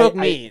to poke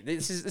me.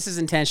 This is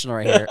intentional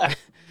right here.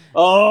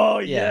 Oh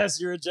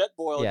yes, you're a jet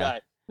boil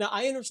guy. Now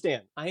I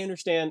understand.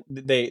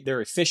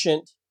 They're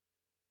efficient.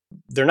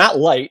 They're not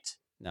light.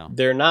 No.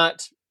 They're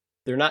not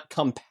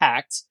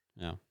compact.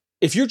 No.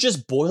 If you're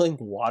just boiling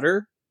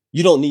water,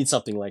 you don't need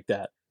something like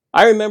that.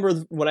 I remember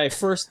when I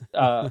first,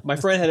 my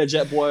friend had a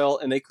jet boil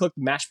and they cooked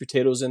mashed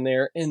potatoes in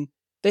there and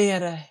they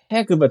had a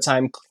heck of a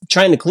time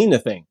trying to clean the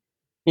thing.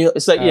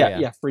 It's like,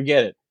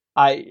 forget it.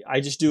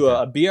 I just do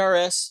a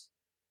BRS,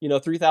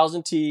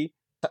 3000T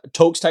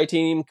Tokes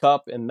titanium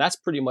cup, and that's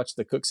pretty much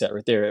the cook set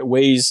right there. It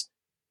weighs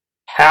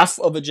half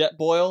of a jet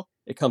boil.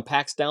 It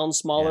compacts down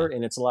smaller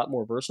and it's a lot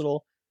more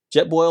versatile.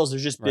 Jet boils, they're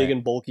just big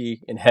and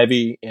bulky and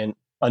heavy and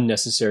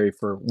unnecessary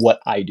for what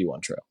I do on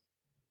trail.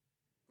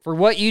 For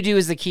what you do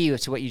is the key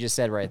to what you just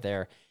said right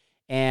there.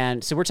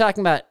 And so we're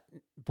talking about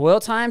boil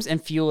times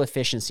and fuel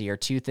efficiency are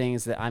two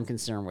things that I'm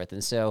concerned with.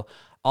 And so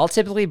I'll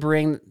typically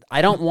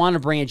I don't want to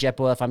bring a jet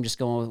boil if I'm just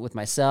going with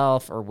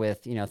myself or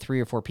with,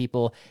 3 or 4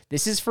 people.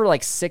 This is for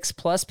like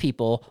 6+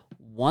 people,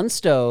 1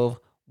 stove,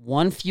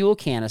 1 fuel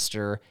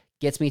canister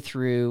gets me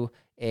through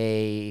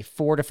a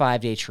 4 to 5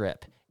 day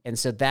trip. And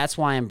so that's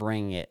why I'm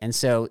bringing it. And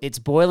so it's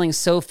boiling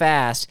so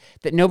fast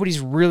that nobody's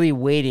really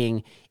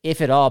waiting, if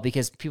at all,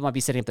 because people might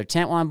be setting up their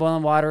tent while I'm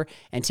boiling water.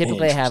 And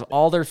typically I have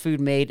all their food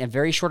made in a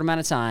very short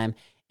amount of time.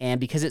 And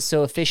because it's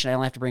so efficient, I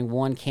only have to bring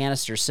 1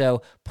 canister.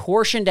 So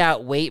portioned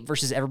out weight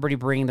versus everybody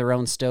bringing their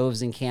own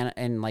stoves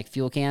and like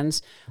fuel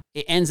cans,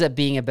 it ends up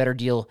being a better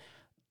deal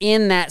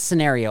in that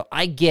scenario.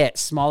 I get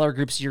smaller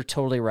groups. You're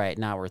totally right.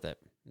 Not worth it.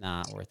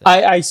 Not worth it.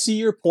 I see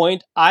your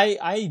point.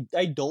 I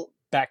don't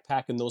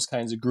backpack in those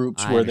kinds of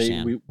groups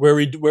where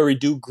we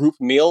do group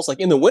meals.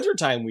 Like in the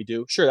wintertime we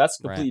do. Sure, that's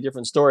a completely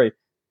different story.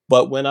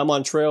 But when I'm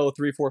on trail with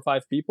 3, 4,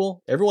 5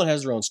 people, everyone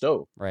has their own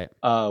stove. Right.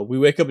 We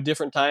wake up at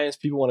different times.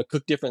 People want to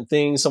cook different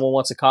things. Someone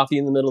wants a coffee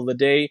in the middle of the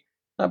day.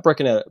 Not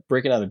breaking out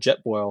a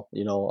jet boil,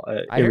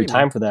 every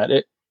time for that.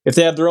 If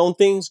they have their own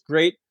things,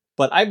 great.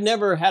 But I've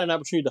never had an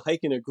opportunity to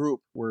hike in a group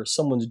where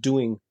someone's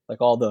doing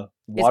like all the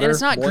water. It's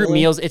not boiling. Group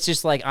meals. It's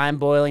just like I'm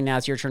boiling now.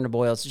 It's your turn to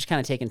boil. It's just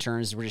kind of taking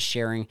turns. We're just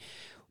sharing.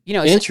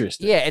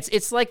 Interesting.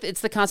 It's like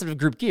it's the concept of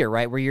group gear,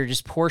 right? Where you're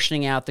just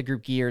portioning out the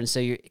group gear, and so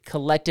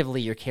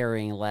you're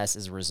carrying less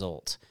as a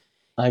result.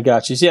 I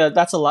got you. So yeah,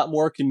 that's a lot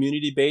more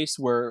community based.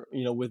 Where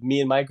with me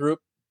and my group,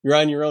 you're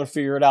on your own,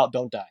 figure it out,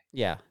 don't die.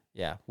 Yeah,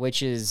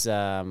 which is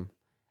a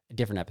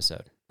different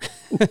episode.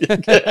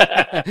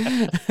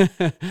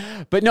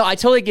 But no, I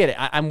totally get it.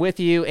 I'm with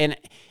you. And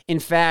in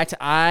fact,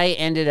 I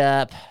ended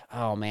up,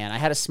 I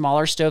had a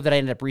smaller stove that I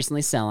ended up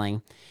recently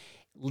selling,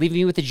 leaving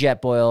me with the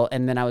jet boil.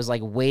 And then I was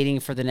like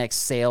waiting for the next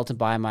sale to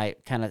buy my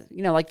kind of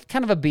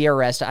a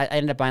BRS. I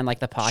ended up buying like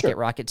the Pocket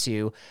Rocket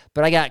 2,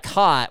 but I got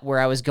caught where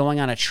I was going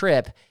on a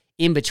trip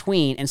in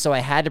between. And so I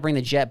had to bring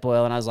the jet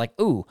boil, and I was like,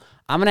 ooh,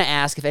 I'm going to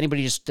ask if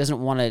anybody just doesn't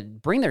want to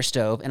bring their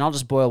stove, and I'll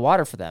just boil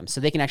water for them.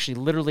 So they can actually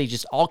literally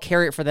I'll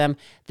carry it for them.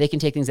 They can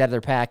take things out of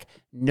their pack.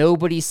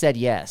 Nobody said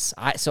yes.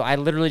 So I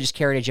literally just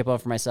carried a jet boil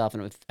for myself,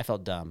 and I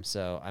felt dumb.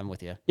 So I'm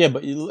with you. Yeah,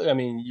 but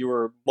you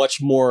were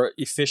much more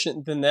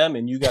efficient than them,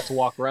 and you got to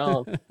walk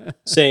around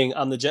saying,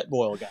 I'm the jet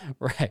boil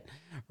guy.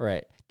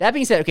 Right. That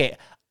being said, okay,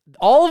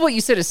 all of what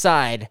you said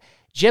aside,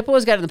 jet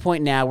boils got to the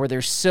point now where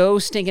they're so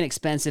stinking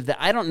expensive that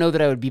I don't know that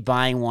I would be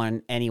buying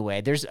one anyway.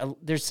 There's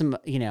some,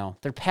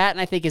 their patent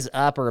I think is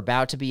up or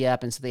about to be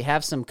up, and so they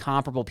have some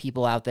comparable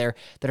people out there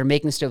that are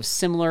making stoves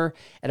similar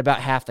at about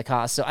half the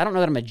cost. So I don't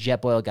know that I'm a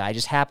jet boil guy. I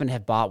just happen to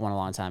have bought one a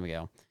long time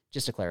ago,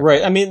 just to clarify.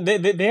 Right. I mean,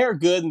 they are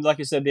good, and like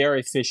I said, they are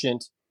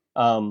efficient.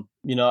 And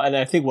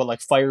I think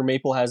Fire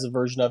Maple has a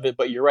version of it,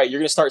 but you're right. You're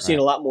going to start seeing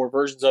a lot more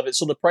versions of it,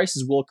 so the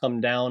prices will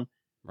come down,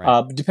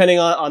 depending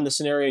on the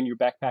scenario and your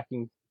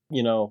backpacking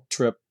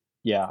trip.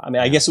 Yeah. I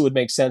mean, I guess it would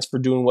make sense for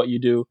doing what you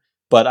do,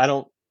 but I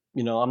don't,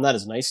 I'm not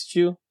as nice as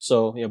you.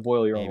 So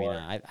boil your own water.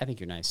 I think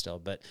you're nice still,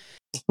 but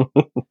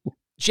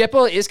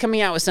JetBoil is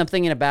coming out with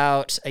something in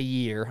about a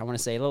year. I want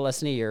to say a little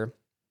less than a year.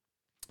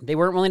 They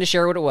weren't willing to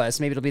share what it was.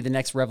 Maybe it'll be the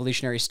next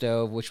revolutionary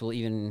stove, which will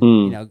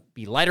even,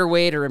 be lighter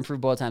weight or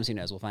improve boil times. Who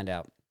knows? We'll find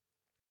out.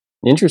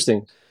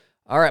 Interesting.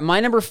 All right.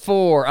 My number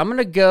 4, I'm going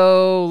to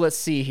go, let's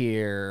see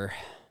here.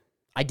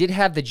 I did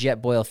have the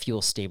jet boil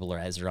fuel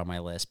stabilizer on my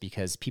list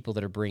because people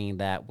that are bringing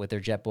that with their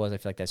jet boils, I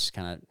feel like that's just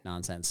kind of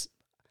nonsense.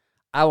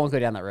 I won't go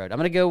down that road. I'm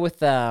going to go with,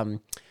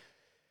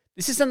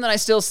 this is something that I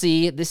still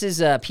see. This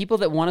is people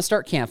that want to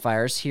start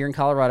campfires. Here in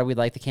Colorado, we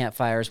like the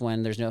campfires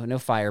when there's no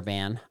fire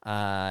ban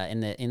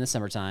in the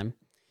summertime.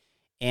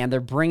 And they're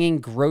bringing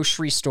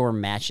grocery store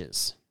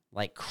matches,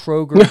 like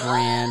Kroger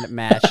brand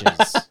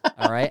matches.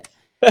 All right?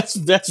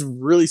 That's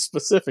really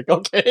specific.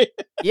 Okay.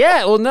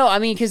 Yeah. Well, no, I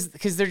mean,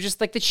 because they're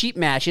just like the cheap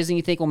matches, and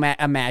you think, well,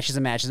 a match is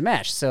a match is a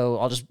match. So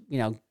I'll just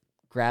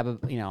grab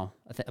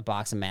a a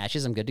box of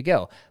matches, I'm good to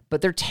go.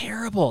 But they're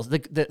terrible. The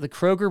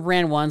Kroger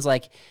brand ones,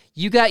 like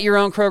you got your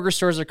own Kroger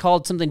stores. They're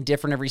called something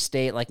different every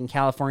state. Like in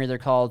California, they're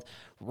called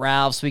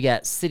Ralph's. We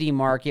got City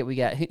Market. We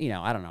got,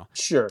 I don't know.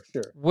 Sure.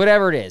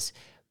 Whatever it is.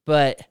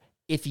 But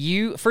if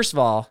you, first of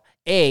all,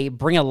 A,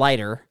 bring a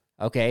lighter.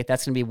 Okay,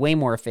 that's going to be way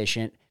more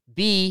efficient.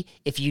 B,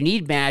 if you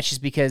need matches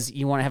because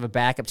you want to have a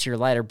backup to your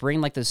lighter,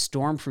 bring like those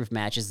stormproof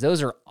matches.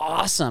 Those are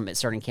awesome at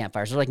starting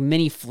campfires. They're like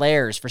mini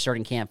flares for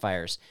starting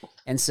campfires.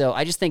 And so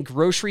I just think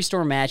grocery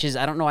store matches,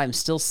 I don't know why I'm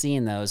still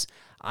seeing those.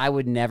 I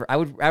would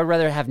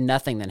rather have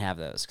nothing than have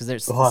those because they're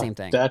the same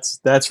thing.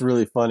 That's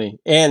really funny.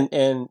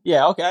 And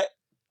yeah, okay.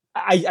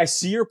 I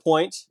see your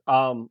point.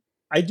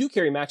 I do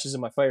carry matches in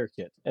my fire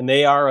kit, and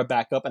they are a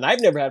backup, and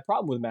I've never had a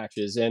problem with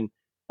matches. And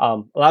a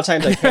lot of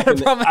times I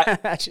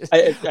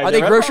can't. Are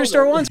they grocery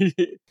store ones?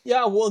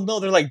 Yeah, well,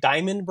 no, they're like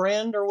Diamond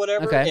brand or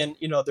whatever, okay. And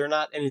they're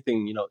not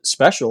anything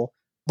special.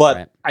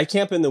 But I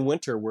camp in the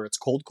winter where it's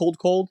cold,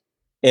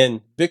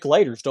 and Bic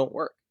lighters don't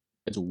work.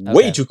 It's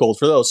way too cold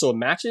for those. So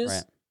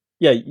matches,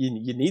 yeah,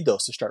 you need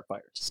those to start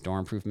fires.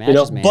 Stormproof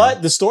matches, man.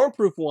 But the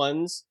stormproof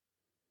ones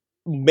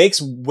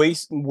makes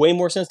way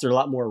more sense. They're a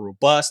lot more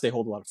robust. They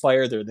hold a lot of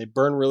fire. They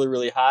burn really,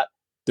 really hot.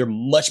 They're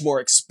much more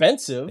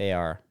expensive. They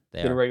are.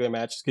 Than regular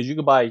matches, because you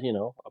could buy,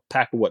 a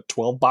pack of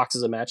 12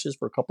 boxes of matches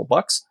for a couple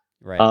bucks.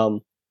 Right.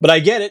 But I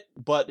get it.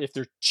 But if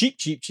they're cheap,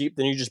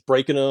 then you're just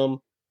breaking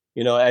them,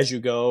 as you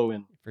go,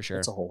 and for sure,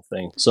 it's a whole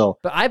thing. So,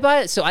 but I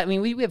buy. So I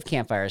mean, we have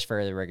campfires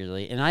fairly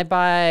regularly, and I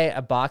buy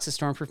a box of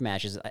stormproof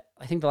matches.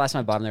 I think the last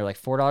time I bought them, they were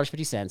like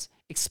 $4.50.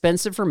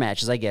 Expensive for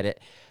matches, I get it,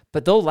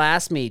 but they'll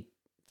last me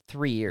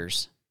 3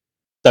 years.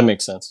 That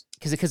makes sense.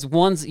 Because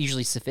one's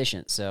usually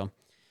sufficient. So.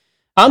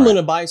 I'm going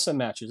to buy some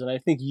matches, and I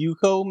think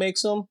Yuko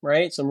makes them,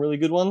 right? Some really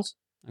good ones.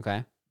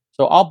 Okay.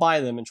 So I'll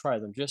buy them and try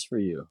them just for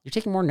you. You're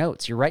taking more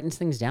notes. You're writing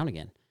things down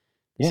again.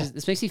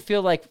 This makes me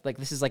feel like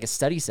this is like a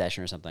study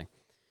session or something.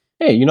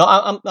 Hey,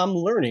 I'm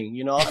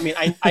learning, I mean,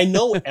 I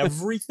know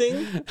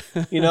everything,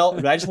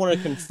 but I just want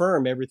to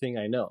confirm everything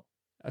I know.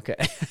 Okay.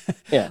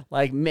 Yeah.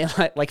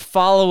 like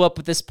follow up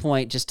with this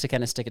point just to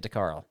kind of stick it to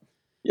Carl.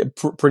 Yeah,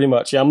 pretty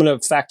much. Yeah, I'm going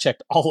to fact check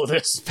all of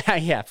this.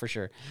 Yeah, for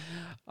sure.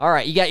 All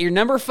right, you got your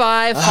number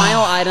 5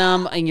 final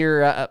item, and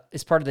your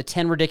as part of the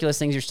 10 ridiculous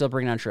things you're still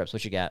bringing on trips.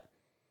 What you got?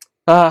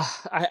 I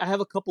have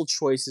a couple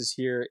choices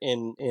here,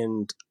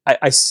 and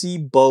I see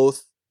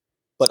both,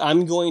 but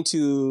I'm going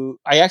to.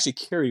 I actually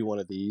carry one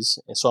of these,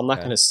 and so I'm not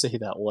going to say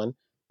that one.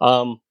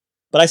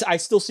 But I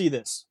still see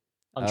this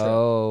on trail.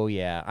 Oh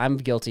yeah, I'm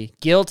guilty.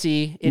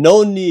 Guilty.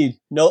 No need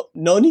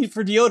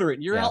for deodorant.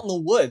 You're out in the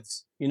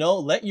woods.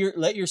 Let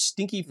your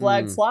stinky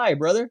flag fly,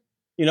 brother.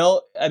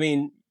 I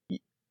mean.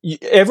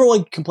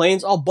 Everyone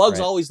complains, bugs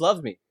always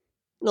love me.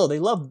 No, they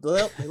love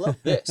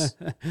this.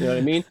 You know what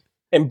I mean?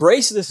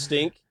 Embrace the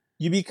stink.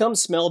 You become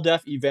smell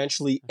deaf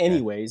eventually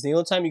anyways. The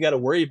only time you got to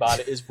worry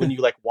about it is when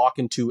you walk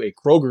into a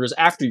Kroger's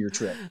after your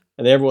trip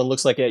and everyone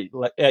looks at you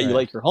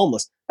like you're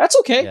homeless. That's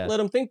okay. Yeah. Let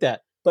them think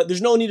that. But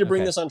there's no need to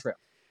bring this on trail.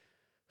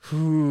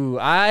 Ooh,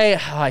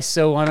 I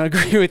so want to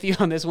agree with you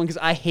on this one because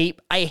I hate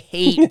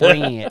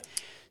bringing it.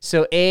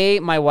 So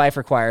my wife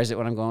requires it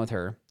when I'm going with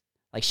her.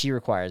 Like she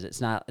requires it. It's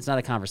not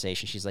a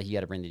conversation. She's like, you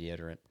got to bring the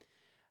deodorant.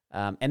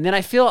 And then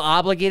I feel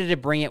obligated to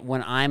bring it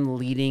when I'm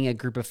leading a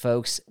group of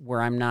folks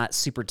where I'm not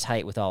super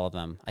tight with all of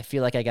them. I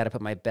feel like I got to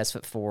put my best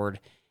foot forward,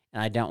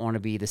 and I don't want to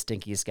be the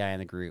stinkiest guy in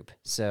the group.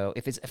 So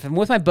if I'm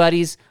with my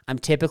buddies, I'm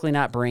typically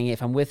not bringing it.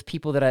 If I'm with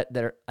people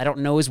that I don't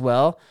know as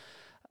well,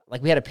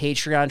 like we had a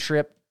Patreon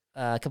trip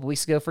a couple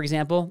weeks ago, for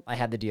example, I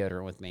had the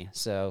deodorant with me.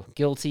 So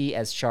guilty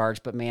as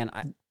charged, but man,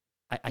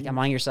 I'm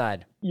on your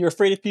side. You're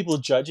afraid of people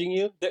judging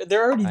you?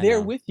 They're already there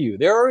with you.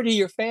 They're already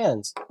your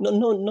fans.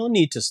 No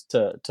need to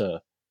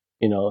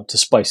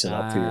spice it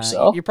up for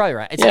yourself. You're probably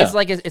right. It's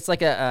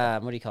like a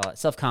what do you call it?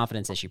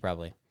 Self-confidence issue,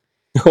 probably.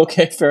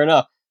 Okay, fair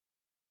enough.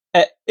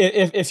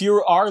 If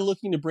you are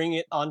looking to bring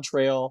it on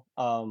trail,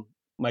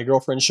 my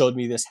girlfriend showed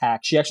me this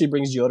hack. She actually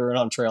brings deodorant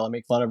on trail. I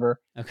make fun of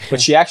her,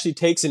 but she actually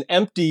takes an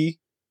empty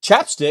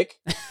chapstick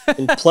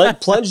and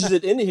plunges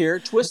it into here,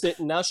 twist it,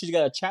 and now she's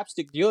got a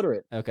chapstick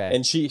deodorant. Okay.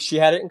 And she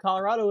had it in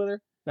Colorado with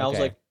her. And I was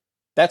like,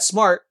 that's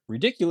smart,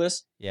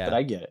 ridiculous, but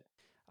I get it.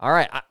 All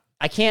right.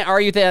 I can't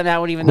argue with that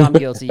one, even though I'm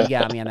guilty. You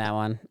got me on that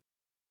one.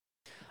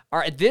 All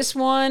right. This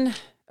one,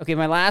 okay,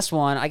 my last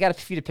one, I got a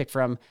few to pick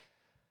from,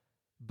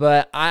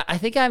 but I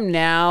think I'm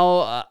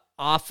now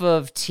off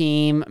of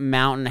Team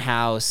Mountain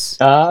House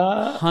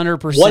 100%.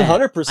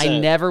 100%. I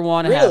never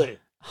want to have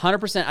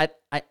 100%.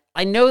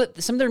 I know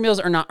that some of their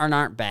meals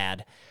aren't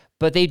bad,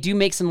 but they do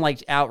make some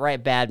like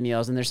outright bad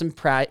meals, and there's some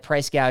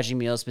price gouging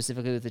meals,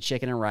 specifically with the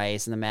chicken and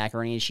rice and the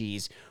macaroni and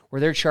cheese,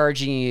 where they're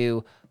charging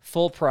you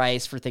full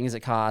price for things that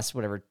cost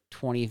whatever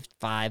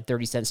 25,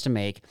 30 cents to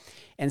make.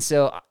 And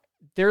so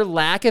their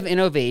lack of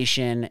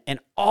innovation and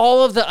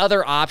all of the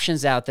other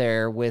options out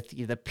there with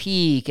the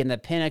Peak and the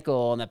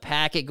Pinnacle and the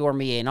Packet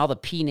Gourmet and all the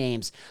P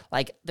names,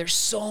 like there's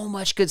so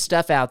much good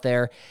stuff out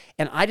there.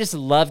 And I just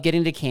love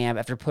getting to camp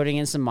after putting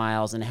in some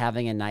miles and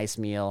having a nice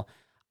meal.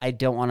 I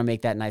don't want to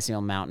make that nice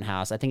old Mountain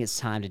House. I think it's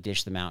time to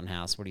ditch the Mountain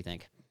House. What do you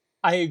think?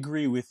 I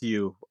agree with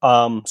you.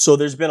 So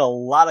there's been a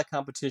lot of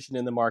competition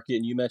in the market,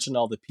 and you mentioned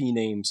all the P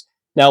names.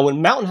 Now,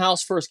 when Mountain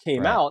House first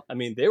came out, I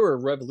mean, they were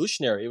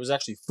revolutionary. It was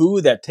actually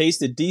food that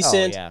tasted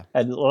decent, had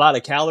a lot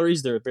of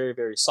calories. They're very,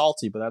 very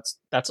salty, but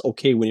that's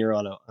okay when you're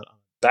on a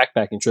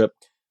backpacking trip.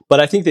 But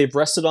I think they've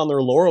rested on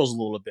their laurels a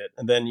little bit.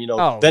 And then,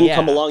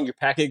 come along your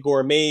Packet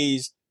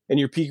Gourmets and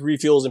your Peak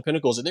Refills and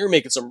Pinnacles, and they were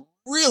making some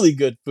really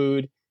good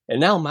food. And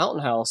now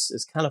Mountain House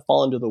is kind of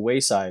fallen to the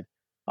wayside.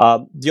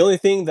 The only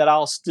thing that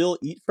I'll still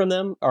eat from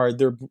them are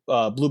their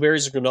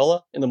blueberries and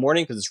granola in the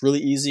morning because it's really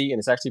easy and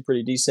it's actually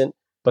pretty decent.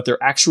 But their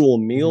actual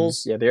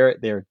meals,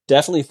 they're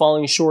definitely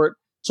falling short.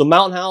 So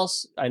Mountain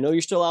House, I know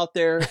you're still out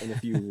there, and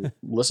if you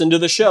listen to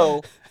the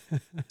show,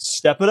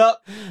 step it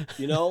up.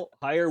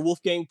 Hire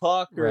Wolfgang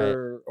Puck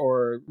or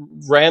Gordon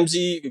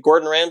Ramsay. I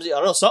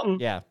don't know,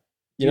 something. Yeah,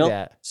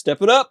 that.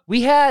 Step it up.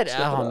 We had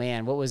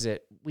what was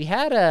it? We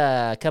had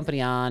a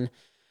company on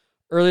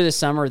earlier this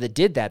summer that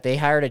did that. They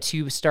hired a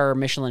 2-star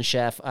Michelin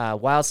chef,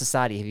 Wild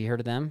Society. Have you heard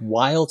of them?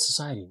 Wild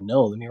Society.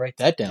 No, let me write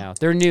that down. No,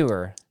 they're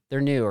newer.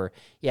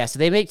 Yeah, so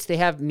they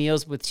have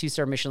meals with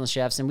 2-star Michelin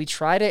chefs, and we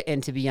tried it,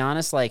 and to be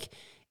honest,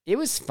 it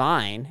was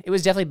fine. It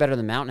was definitely better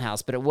than Mountain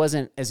House, but it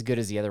wasn't as good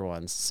as the other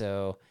ones.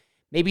 So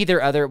maybe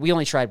we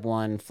only tried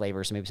one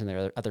flavor, so maybe some of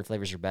their other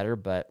flavors are better,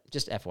 but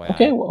just FYI.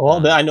 Okay,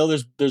 well, I know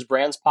there's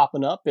brands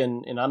popping up,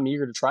 and I'm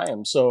eager to try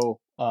them. So,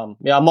 I'm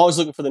always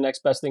looking for the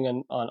next best thing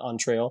on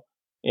trail.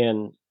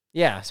 And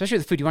yeah, especially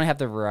with food, you want to have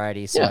the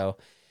variety. So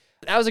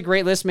that was a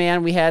great list,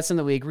 man. We had some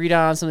that we agreed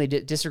on, some that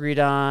we disagreed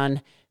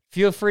on.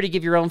 Feel free to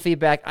give your own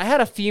feedback. I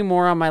had a few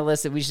more on my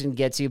list that we just didn't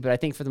get to, but I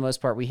think for the most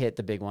part, we hit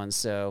the big ones.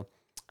 So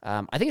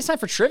I think it's time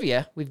for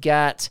trivia.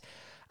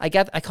 I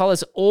call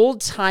this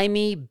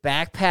old-timey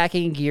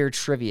backpacking gear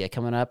trivia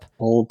coming up.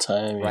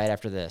 Old-timey. Right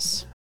after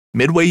this.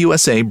 Midway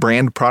USA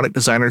brand product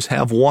designers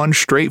have one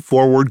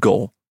straightforward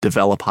goal: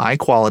 develop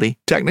high-quality,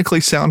 technically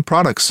sound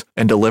products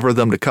and deliver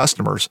them to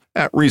customers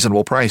at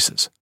reasonable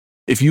prices.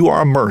 If you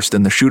are immersed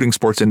in the shooting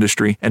sports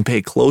industry and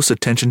pay close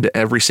attention to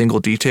every single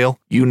detail,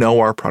 you know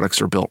our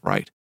products are built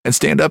right and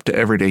stand up to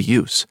everyday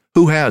use.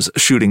 Who has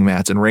shooting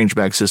mats and range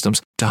bag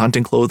systems to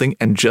hunting clothing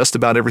and just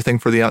about everything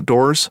for the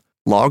outdoors?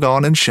 Log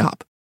on and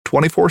shop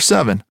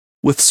 24/7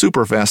 with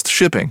super fast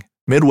shipping.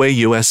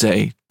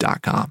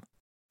 MidwayUSA.com.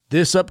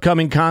 This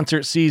upcoming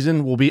concert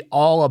season will be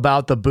all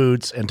about the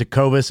boots, and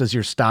Tecovas is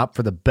your stop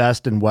for the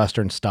best in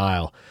Western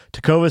style.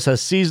 Tecovas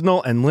has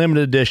seasonal and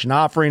limited edition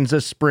offerings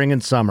this spring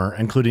and summer,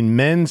 including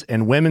men's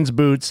and women's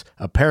boots,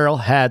 apparel,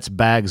 hats,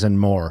 bags, and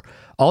more.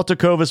 All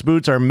Tecovas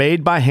boots are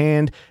made by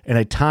hand in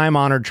a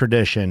time-honored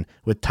tradition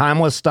with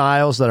timeless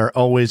styles that are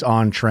always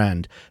on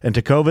trend. And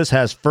Tecovas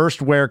has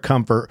first wear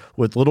comfort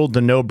with little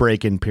to no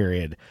break-in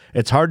period.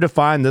 It's hard to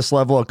find this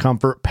level of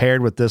comfort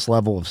paired with this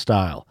level of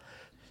style.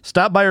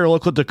 Stop by your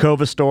local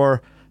Tecovas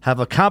store, have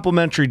a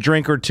complimentary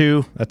drink or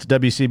two, that's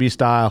WCB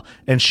style,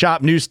 and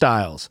shop new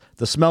styles.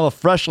 The smell of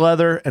fresh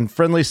leather and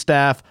friendly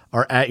staff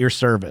are at your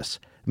service.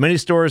 Many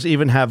stores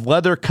even have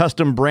leather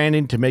custom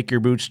branding to make your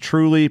boots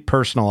truly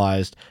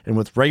personalized. And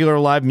with regular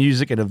live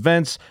music and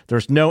events,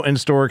 there's no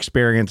in-store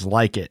experience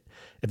like it.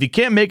 If you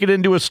can't make it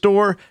into a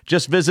store,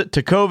 just visit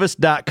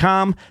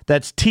tecovas.com.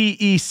 That's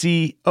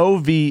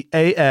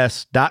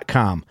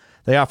TECOVAS.com.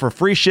 They offer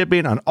free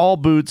shipping on all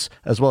boots,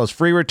 as well as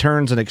free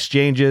returns and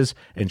exchanges,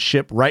 and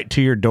ship right to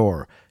your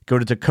door. Go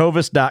to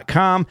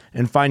tecovas.com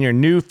and find your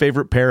new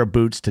favorite pair of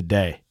boots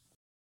today.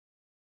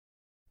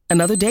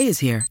 Another day is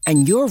here,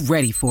 and you're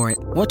ready for it.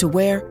 What to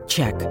wear?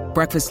 Check.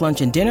 Breakfast,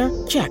 lunch, and dinner?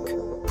 Check.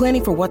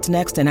 Planning for what's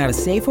next and how to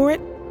save for it?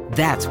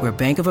 That's where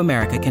Bank of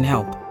America can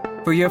help.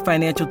 For your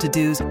financial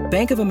to-dos,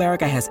 Bank of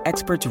America has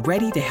experts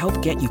ready to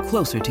help get you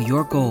closer to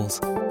your goals.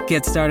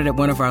 Get started at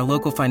one of our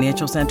local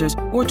financial centers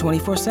or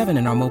 24/7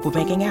 in our mobile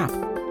banking app.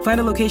 Find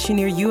a location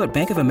near you at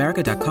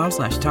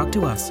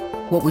bankofamerica.com/talktous.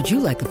 What would you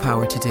like the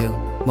power to do?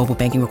 Mobile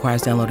banking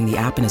requires downloading the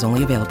app and is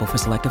only available for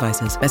select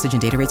devices. Message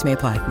and data rates may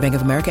apply. Bank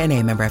of America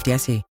NA, member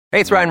FDIC.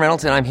 Hey, it's Ryan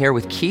Reynolds, and I'm here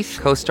with Keith,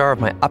 co-star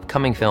of my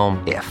upcoming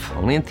film, If,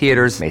 only in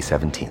theaters May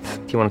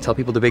 17th. Do you want to tell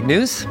people the big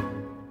news?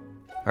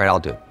 All right, I'll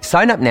do it.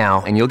 Sign up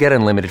now and you'll get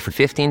unlimited for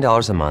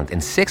 $15 a month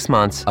and 6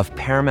 months of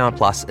Paramount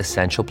Plus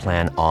Essential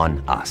Plan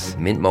on us.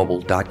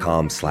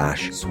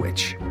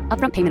 MintMobile.com/switch.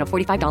 Upfront payment of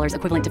 $45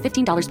 equivalent to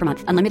 $15 per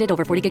month. Unlimited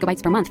over 40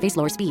 gigabytes per month. Face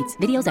lower speeds.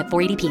 Videos at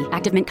 480p.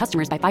 Active Mint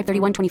customers by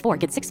 531.24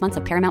 get 6 months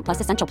of Paramount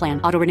Plus Essential Plan.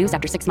 Auto renews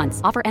after 6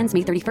 months. Offer ends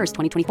May 31st,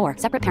 2024.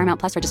 Separate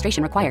Paramount Plus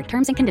registration required.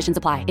 Terms and conditions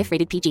apply if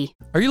rated PG.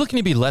 Are you looking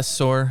to be less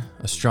sore,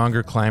 a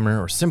stronger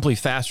climber, or simply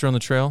faster on the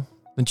trail?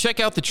 Then check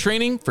out the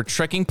Training for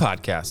Trekking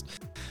podcast.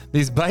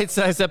 These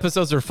bite-sized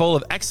episodes are full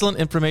of excellent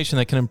information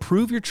that can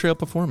improve your trail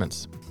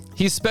performance.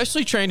 He's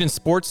specially trained in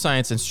sports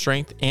science and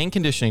strength and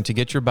conditioning to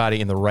get your body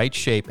in the right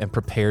shape and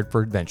prepared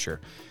for adventure.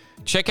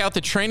 Check out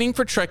the Training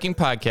for Trekking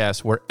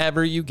podcast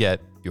wherever you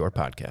get your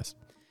podcast.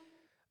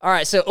 All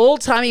right, so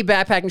old-timey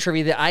backpacking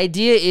trivia. The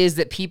idea is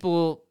that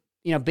people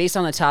based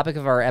on the topic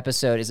of our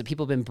episode, is that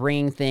people have been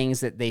bringing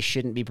things that they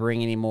shouldn't be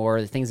bringing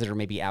anymore, the things that are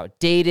maybe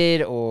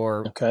outdated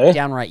or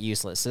downright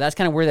useless. So that's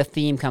kind of where the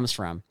theme comes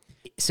from.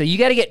 So you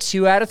got to get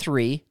 2 out of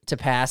 3 to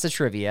pass the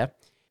trivia.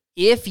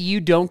 If you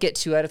don't get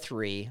 2 out of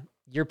 3,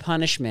 your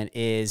punishment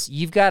is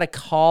you've got to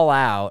call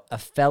out a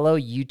fellow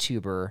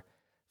YouTuber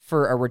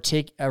for a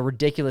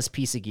ridiculous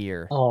piece of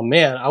gear. Oh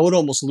man, I would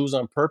almost lose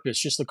on purpose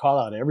just to call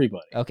out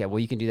everybody. Okay, well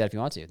you can do that if you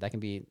want to. That can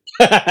be.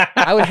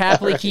 I would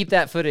happily keep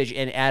that footage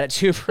and add it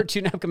to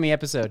an upcoming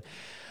episode.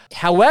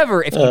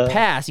 However, if you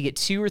pass, you get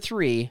 2 or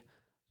 3.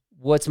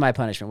 What's my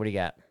punishment? What do you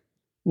got?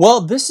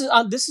 Well, this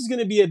is going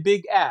to be a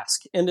big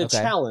ask and a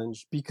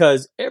challenge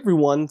because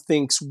everyone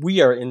thinks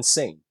we are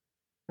insane.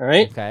 All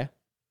right. Okay.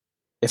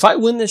 If I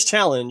win this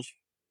challenge,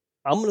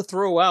 I'm going to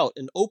throw out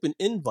an open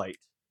invite,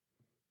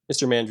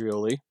 Mr.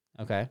 Mandrioli.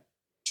 Okay.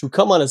 To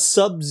come on a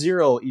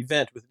Sub-Zero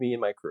event with me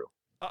and my crew.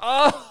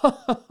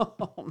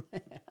 Oh,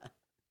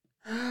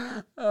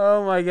 man.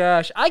 Oh, my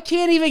gosh. I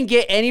can't even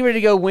get anybody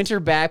to go winter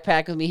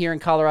backpack with me here in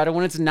Colorado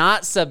when it's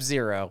not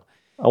Sub-Zero.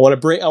 I want to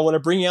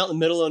bring you out in the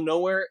middle of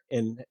nowhere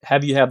and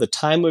have you have the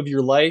time of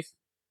your life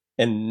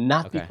and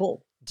not be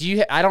cold.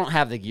 I don't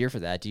have the gear for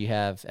that. Do you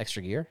have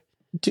extra gear?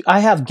 I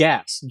have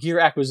GAS, gear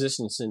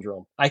acquisition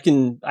syndrome. I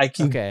can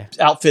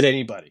outfit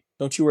anybody.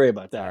 Don't you worry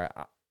about that. All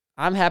right.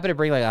 I'm happy to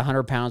bring like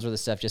 100 pounds worth of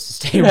stuff just to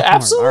stay warm.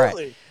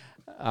 Absolutely.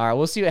 All right.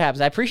 We'll see what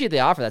happens. I appreciate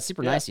the offer. That's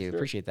super nice of you. Sure.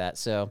 Appreciate that.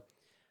 So,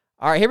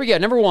 all right, here we go.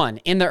 Number 1.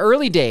 In the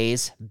early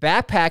days,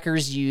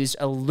 backpackers used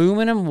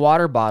aluminum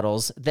water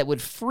bottles that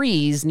would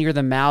freeze near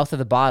the mouth of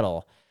the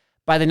bottle.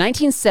 By the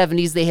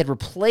 1970s, they had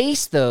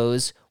replaced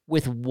those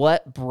with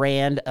what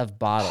brand of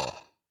bottle?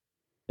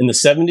 In the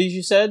 70s,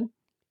 you said?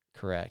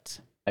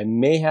 Correct. I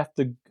may have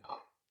to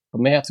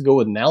go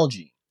with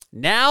Nalgene.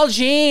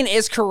 Nalgene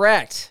is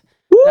correct.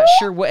 Not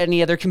sure what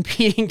any other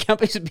competing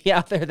companies would be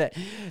out there that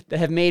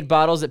have made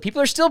bottles that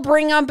people are still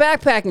bringing on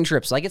backpacking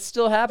trips. Like it's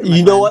still happening.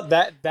 You know what?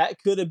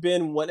 That could have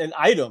been an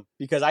item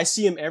because I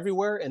see them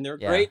everywhere and they're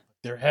great.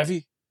 They're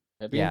heavy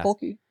and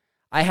bulky.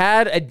 I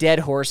had a dead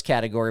horse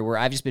category where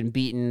I've just been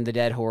beating the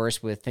dead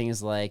horse with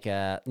things like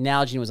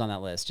Nalgene was on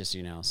that list, just so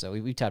you know. So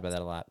we've talked about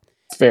that a lot.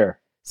 Fair.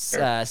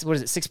 So what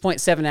is it?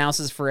 6.7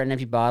 ounces for an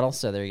empty bottle.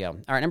 So there you go.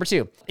 All right, number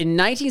 2. In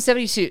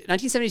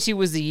 1972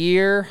 was the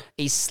year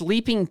a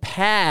sleeping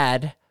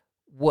pad,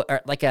 an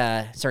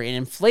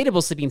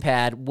inflatable sleeping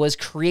pad was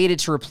created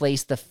to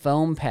replace the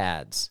foam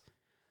pads.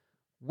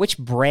 Which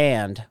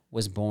brand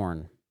was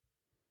born?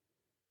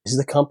 Is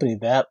the company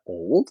that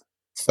old?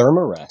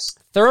 Thermarest.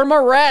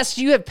 Thermarest.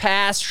 You have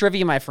passed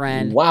trivia, my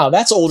friend. Wow,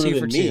 that's older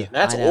than me.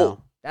 That's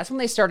old. That's when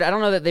they started. I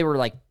don't know that they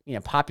were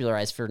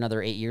popularized for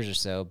another 8 years or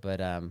so, but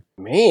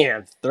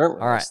man,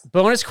 Thermarest. All right.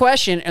 Bonus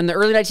question: in the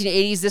early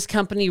 1980s, this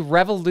company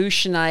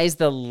revolutionized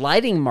the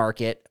lighting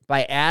market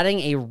by adding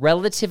a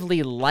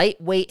relatively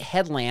lightweight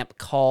headlamp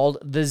called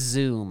the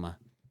Zoom.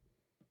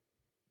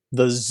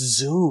 The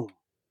Zoom,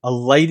 a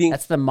lighting.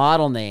 That's the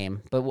model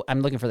name, but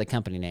I'm looking for the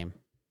company name.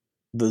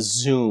 The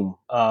Zoom.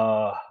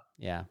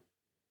 Yeah,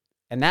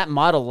 and that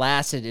model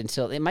lasted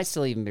until it might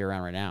still even be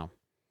around right now.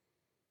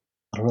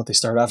 I don't know if they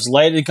started off as a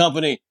lighting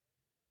company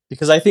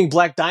because I think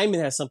Black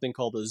Diamond has something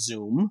called a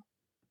Zoom.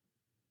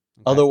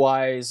 Okay.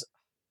 Otherwise,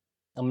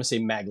 I'm going to say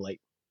Maglite.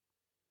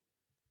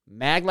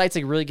 Maglite's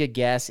a really good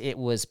guess. It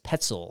was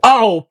Petzl.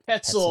 Oh,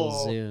 Petzl.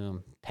 Petzl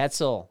Zoom.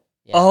 Petzl.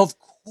 Yeah. Of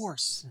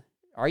course.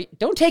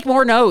 Don't take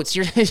more notes.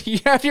 You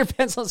have your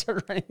pencil and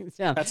start writing things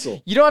down.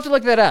 Petzl. You don't have to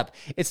look that up.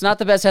 It's not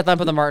the best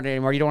headlamp on the market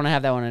anymore. You don't want to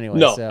have that one anyway.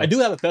 No, so. I do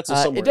have a Petzl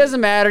somewhere. It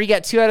doesn't matter. You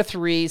got 2 out of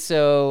 3.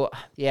 So,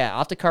 I'll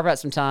have to carve out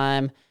some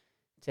time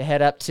to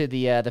head up to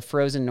the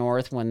frozen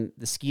north when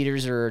the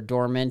skeeters are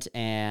dormant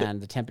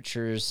and the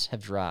temperatures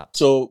have dropped.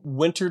 So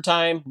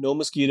wintertime, no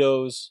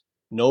mosquitoes,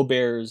 no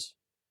bears,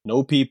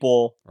 no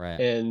people,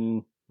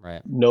 and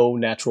no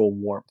natural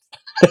warmth.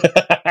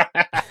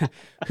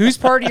 Who's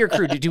part of your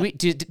crew?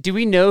 Do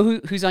we know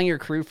who's on your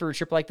crew for a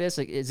trip like this?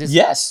 Like, is this?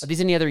 Yes. Are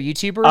these any other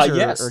YouTubers?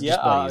 Yes. Or just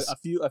buddies? A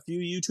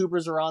few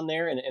YouTubers are on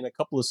there, and a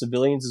couple of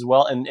civilians as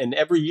well. And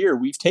every year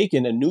we've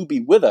taken a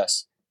newbie with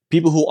us,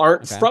 people who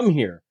aren't from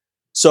here.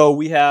 So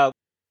we have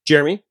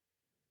Jeremy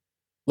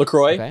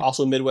LaCroix,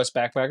 also Midwest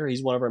backpacker.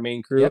 He's one of our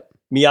main crew. Yep.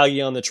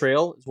 Miyagi on the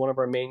Trail is one of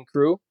our main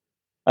crew.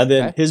 And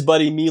then his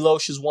buddy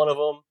Milos is one of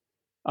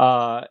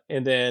them.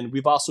 And then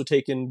we've also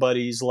taken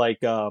buddies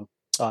like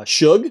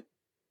Shug.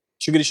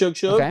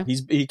 Okay.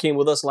 He came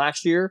with us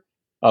last year.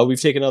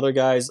 We've taken other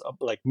guys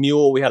like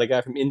Mule. We had a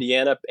guy from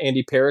Indiana,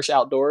 Andy Parrish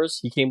Outdoors.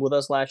 He came with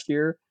us last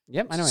year.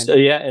 Yep, I know. So,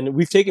 and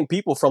we've taken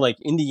people from like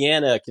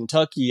Indiana,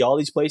 Kentucky, all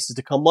these places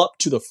to come up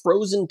to the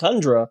frozen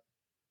tundra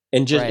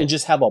and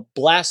just have a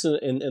blast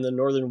in the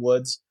northern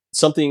woods.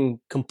 Something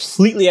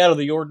completely out of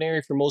the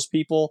ordinary for most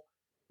people,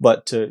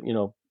 but to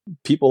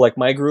people like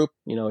my group,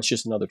 it's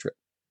just another trip.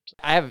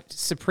 I have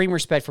supreme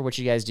respect for what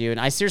you guys do, and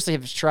I seriously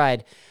have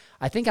tried.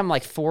 I think I'm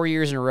like 4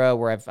 years in a row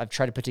where I've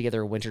tried to put together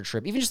a winter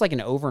trip, even just like an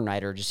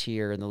overnighter just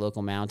here in the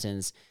local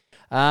mountains.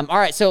 All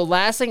right, so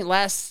last thing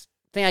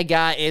I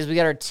got is we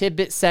got our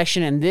tidbit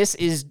section, and this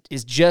is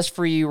just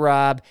for you,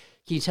 Rob.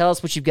 Can you tell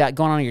us what you've got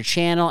going on your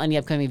channel, any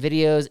upcoming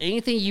videos,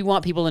 anything you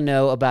want people to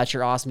know about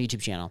your awesome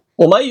YouTube channel?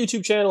 Well, my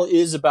YouTube channel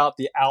is about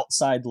the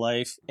outside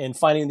life and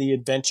finding the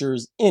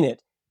adventures in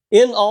it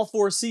in all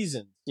 4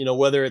 seasons. You know,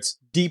 whether it's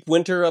deep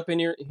winter up in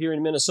here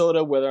in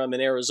Minnesota, whether I'm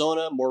in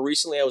Arizona. More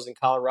recently, I was in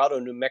Colorado,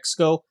 New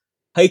Mexico,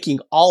 hiking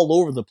all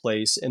over the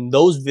place. And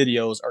those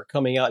videos are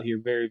coming out here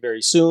very,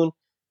 very soon.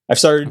 I've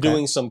started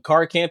doing some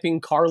car camping,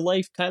 car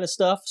life kind of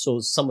stuff. So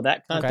some of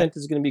that content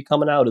is going to be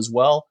coming out as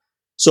well.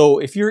 So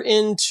if you're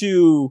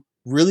into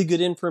really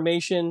good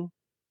information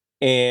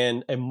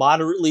and a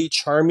moderately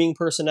charming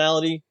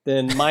personality,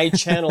 then my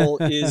channel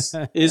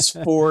is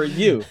for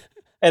you.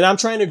 And I'm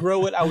trying to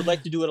grow it. I would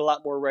like to do it a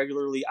lot more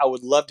regularly. I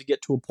would love to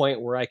get to a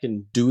point where I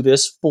can do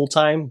this full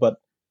time, but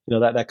you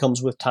know, that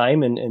comes with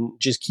time and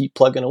just keep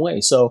plugging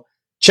away. So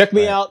check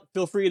me out.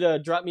 Feel free to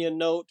drop me a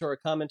note or a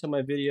comment on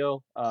my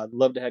video. I'd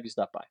love to have you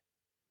stop by.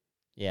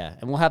 Yeah,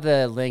 and we'll have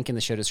the link in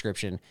the show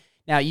description.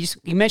 Now, you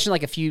mentioned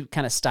like a few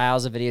kind of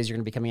styles of videos you're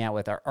going to be coming out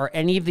with. Are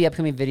any of the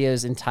upcoming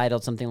videos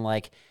entitled something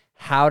like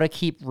how to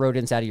keep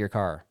rodents out of your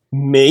car?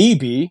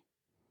 Maybe,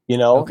 you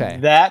know,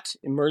 that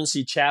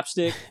emergency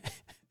chapstick.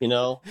 You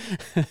know,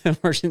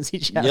 emergency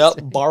chapstick.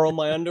 Yep, borrow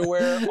my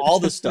underwear, all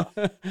the stuff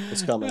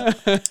that's coming up.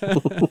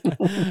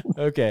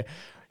 Okay.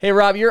 Hey,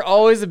 Rob, you're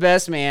always the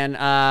best,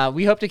 man.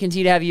 We hope to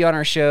continue to have you on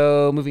our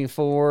show moving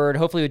forward,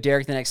 hopefully with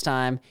Derek the next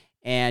time.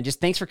 And just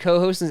thanks for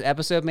co-hosting this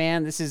episode,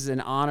 man. This is an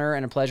honor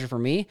and a pleasure for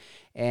me.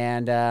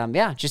 And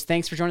just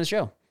thanks for joining the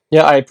show.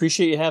 Yeah, I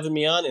appreciate you having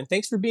me on, and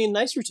thanks for being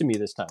nicer to me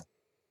this time.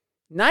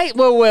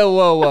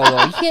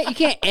 Whoa. You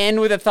can't end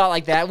with a thought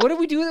like that. What did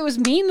we do that was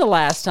mean the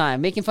last time?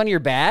 Making fun of your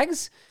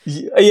bags?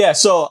 Yeah,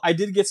 so I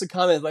did get some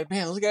comments like,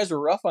 man, those guys were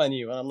rough on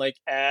you. And I'm like,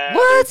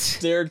 what?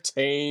 They're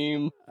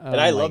tame.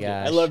 And I loved it.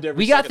 I loved every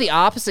We got the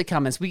opposite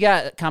comments. We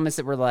got comments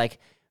that were like,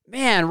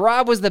 man,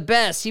 Rob was the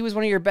best. He was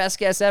one of your best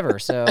guests ever.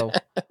 So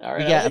we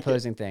got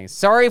opposing things.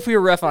 Sorry if we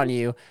were rough on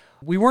you.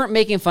 We weren't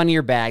making fun of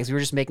your bags. We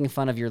were just making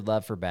fun of your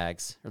love for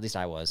bags. Or at least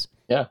I was.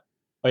 Yeah.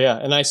 Oh, yeah,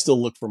 and I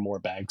still look for more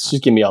bags.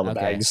 Just give me all the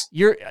bags.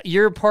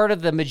 You're part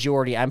of the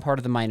majority. I'm part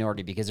of the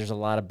minority because there's a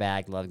lot of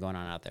bag love going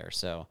on out there.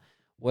 So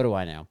what do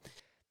I know?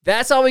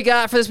 That's all we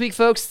got for this week,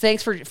 folks.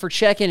 Thanks for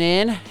checking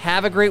in.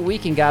 Have a great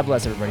week, and God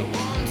bless everybody.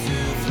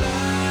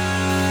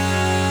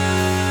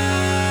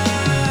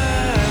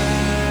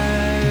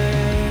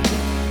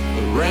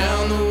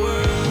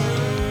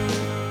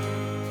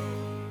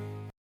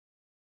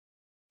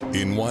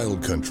 In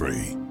Wild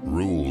Country,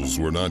 rules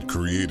were not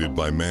created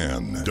by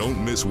man.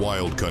 Don't miss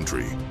Wild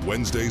Country,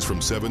 Wednesdays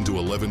from 7 to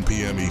 11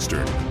 p.m.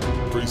 Eastern.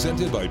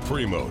 Presented by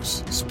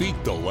Primos.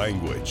 Speak the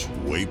language.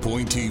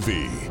 Waypoint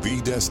TV, the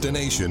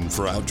destination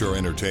for outdoor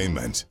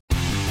entertainment.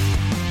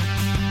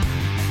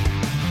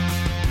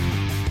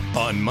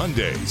 On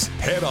Mondays,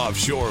 head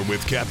offshore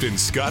with Captain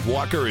Scott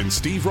Walker and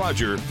Steve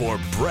Roger for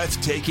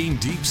breathtaking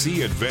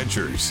deep-sea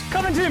adventures.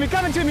 Coming to me.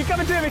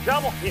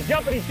 Double. He's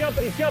jumping.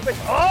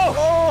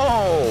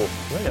 Oh!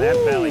 Look at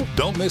that belly.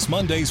 Don't miss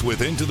Mondays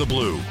with Into the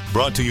Blue.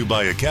 Brought to you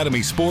by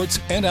Academy Sports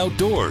and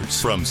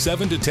Outdoors from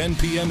 7 to 10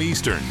 p.m.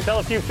 Eastern. Tell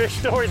a few fish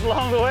stories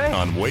along the way.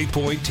 On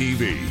Waypoint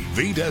TV,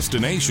 the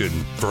destination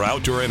for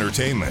outdoor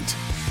entertainment.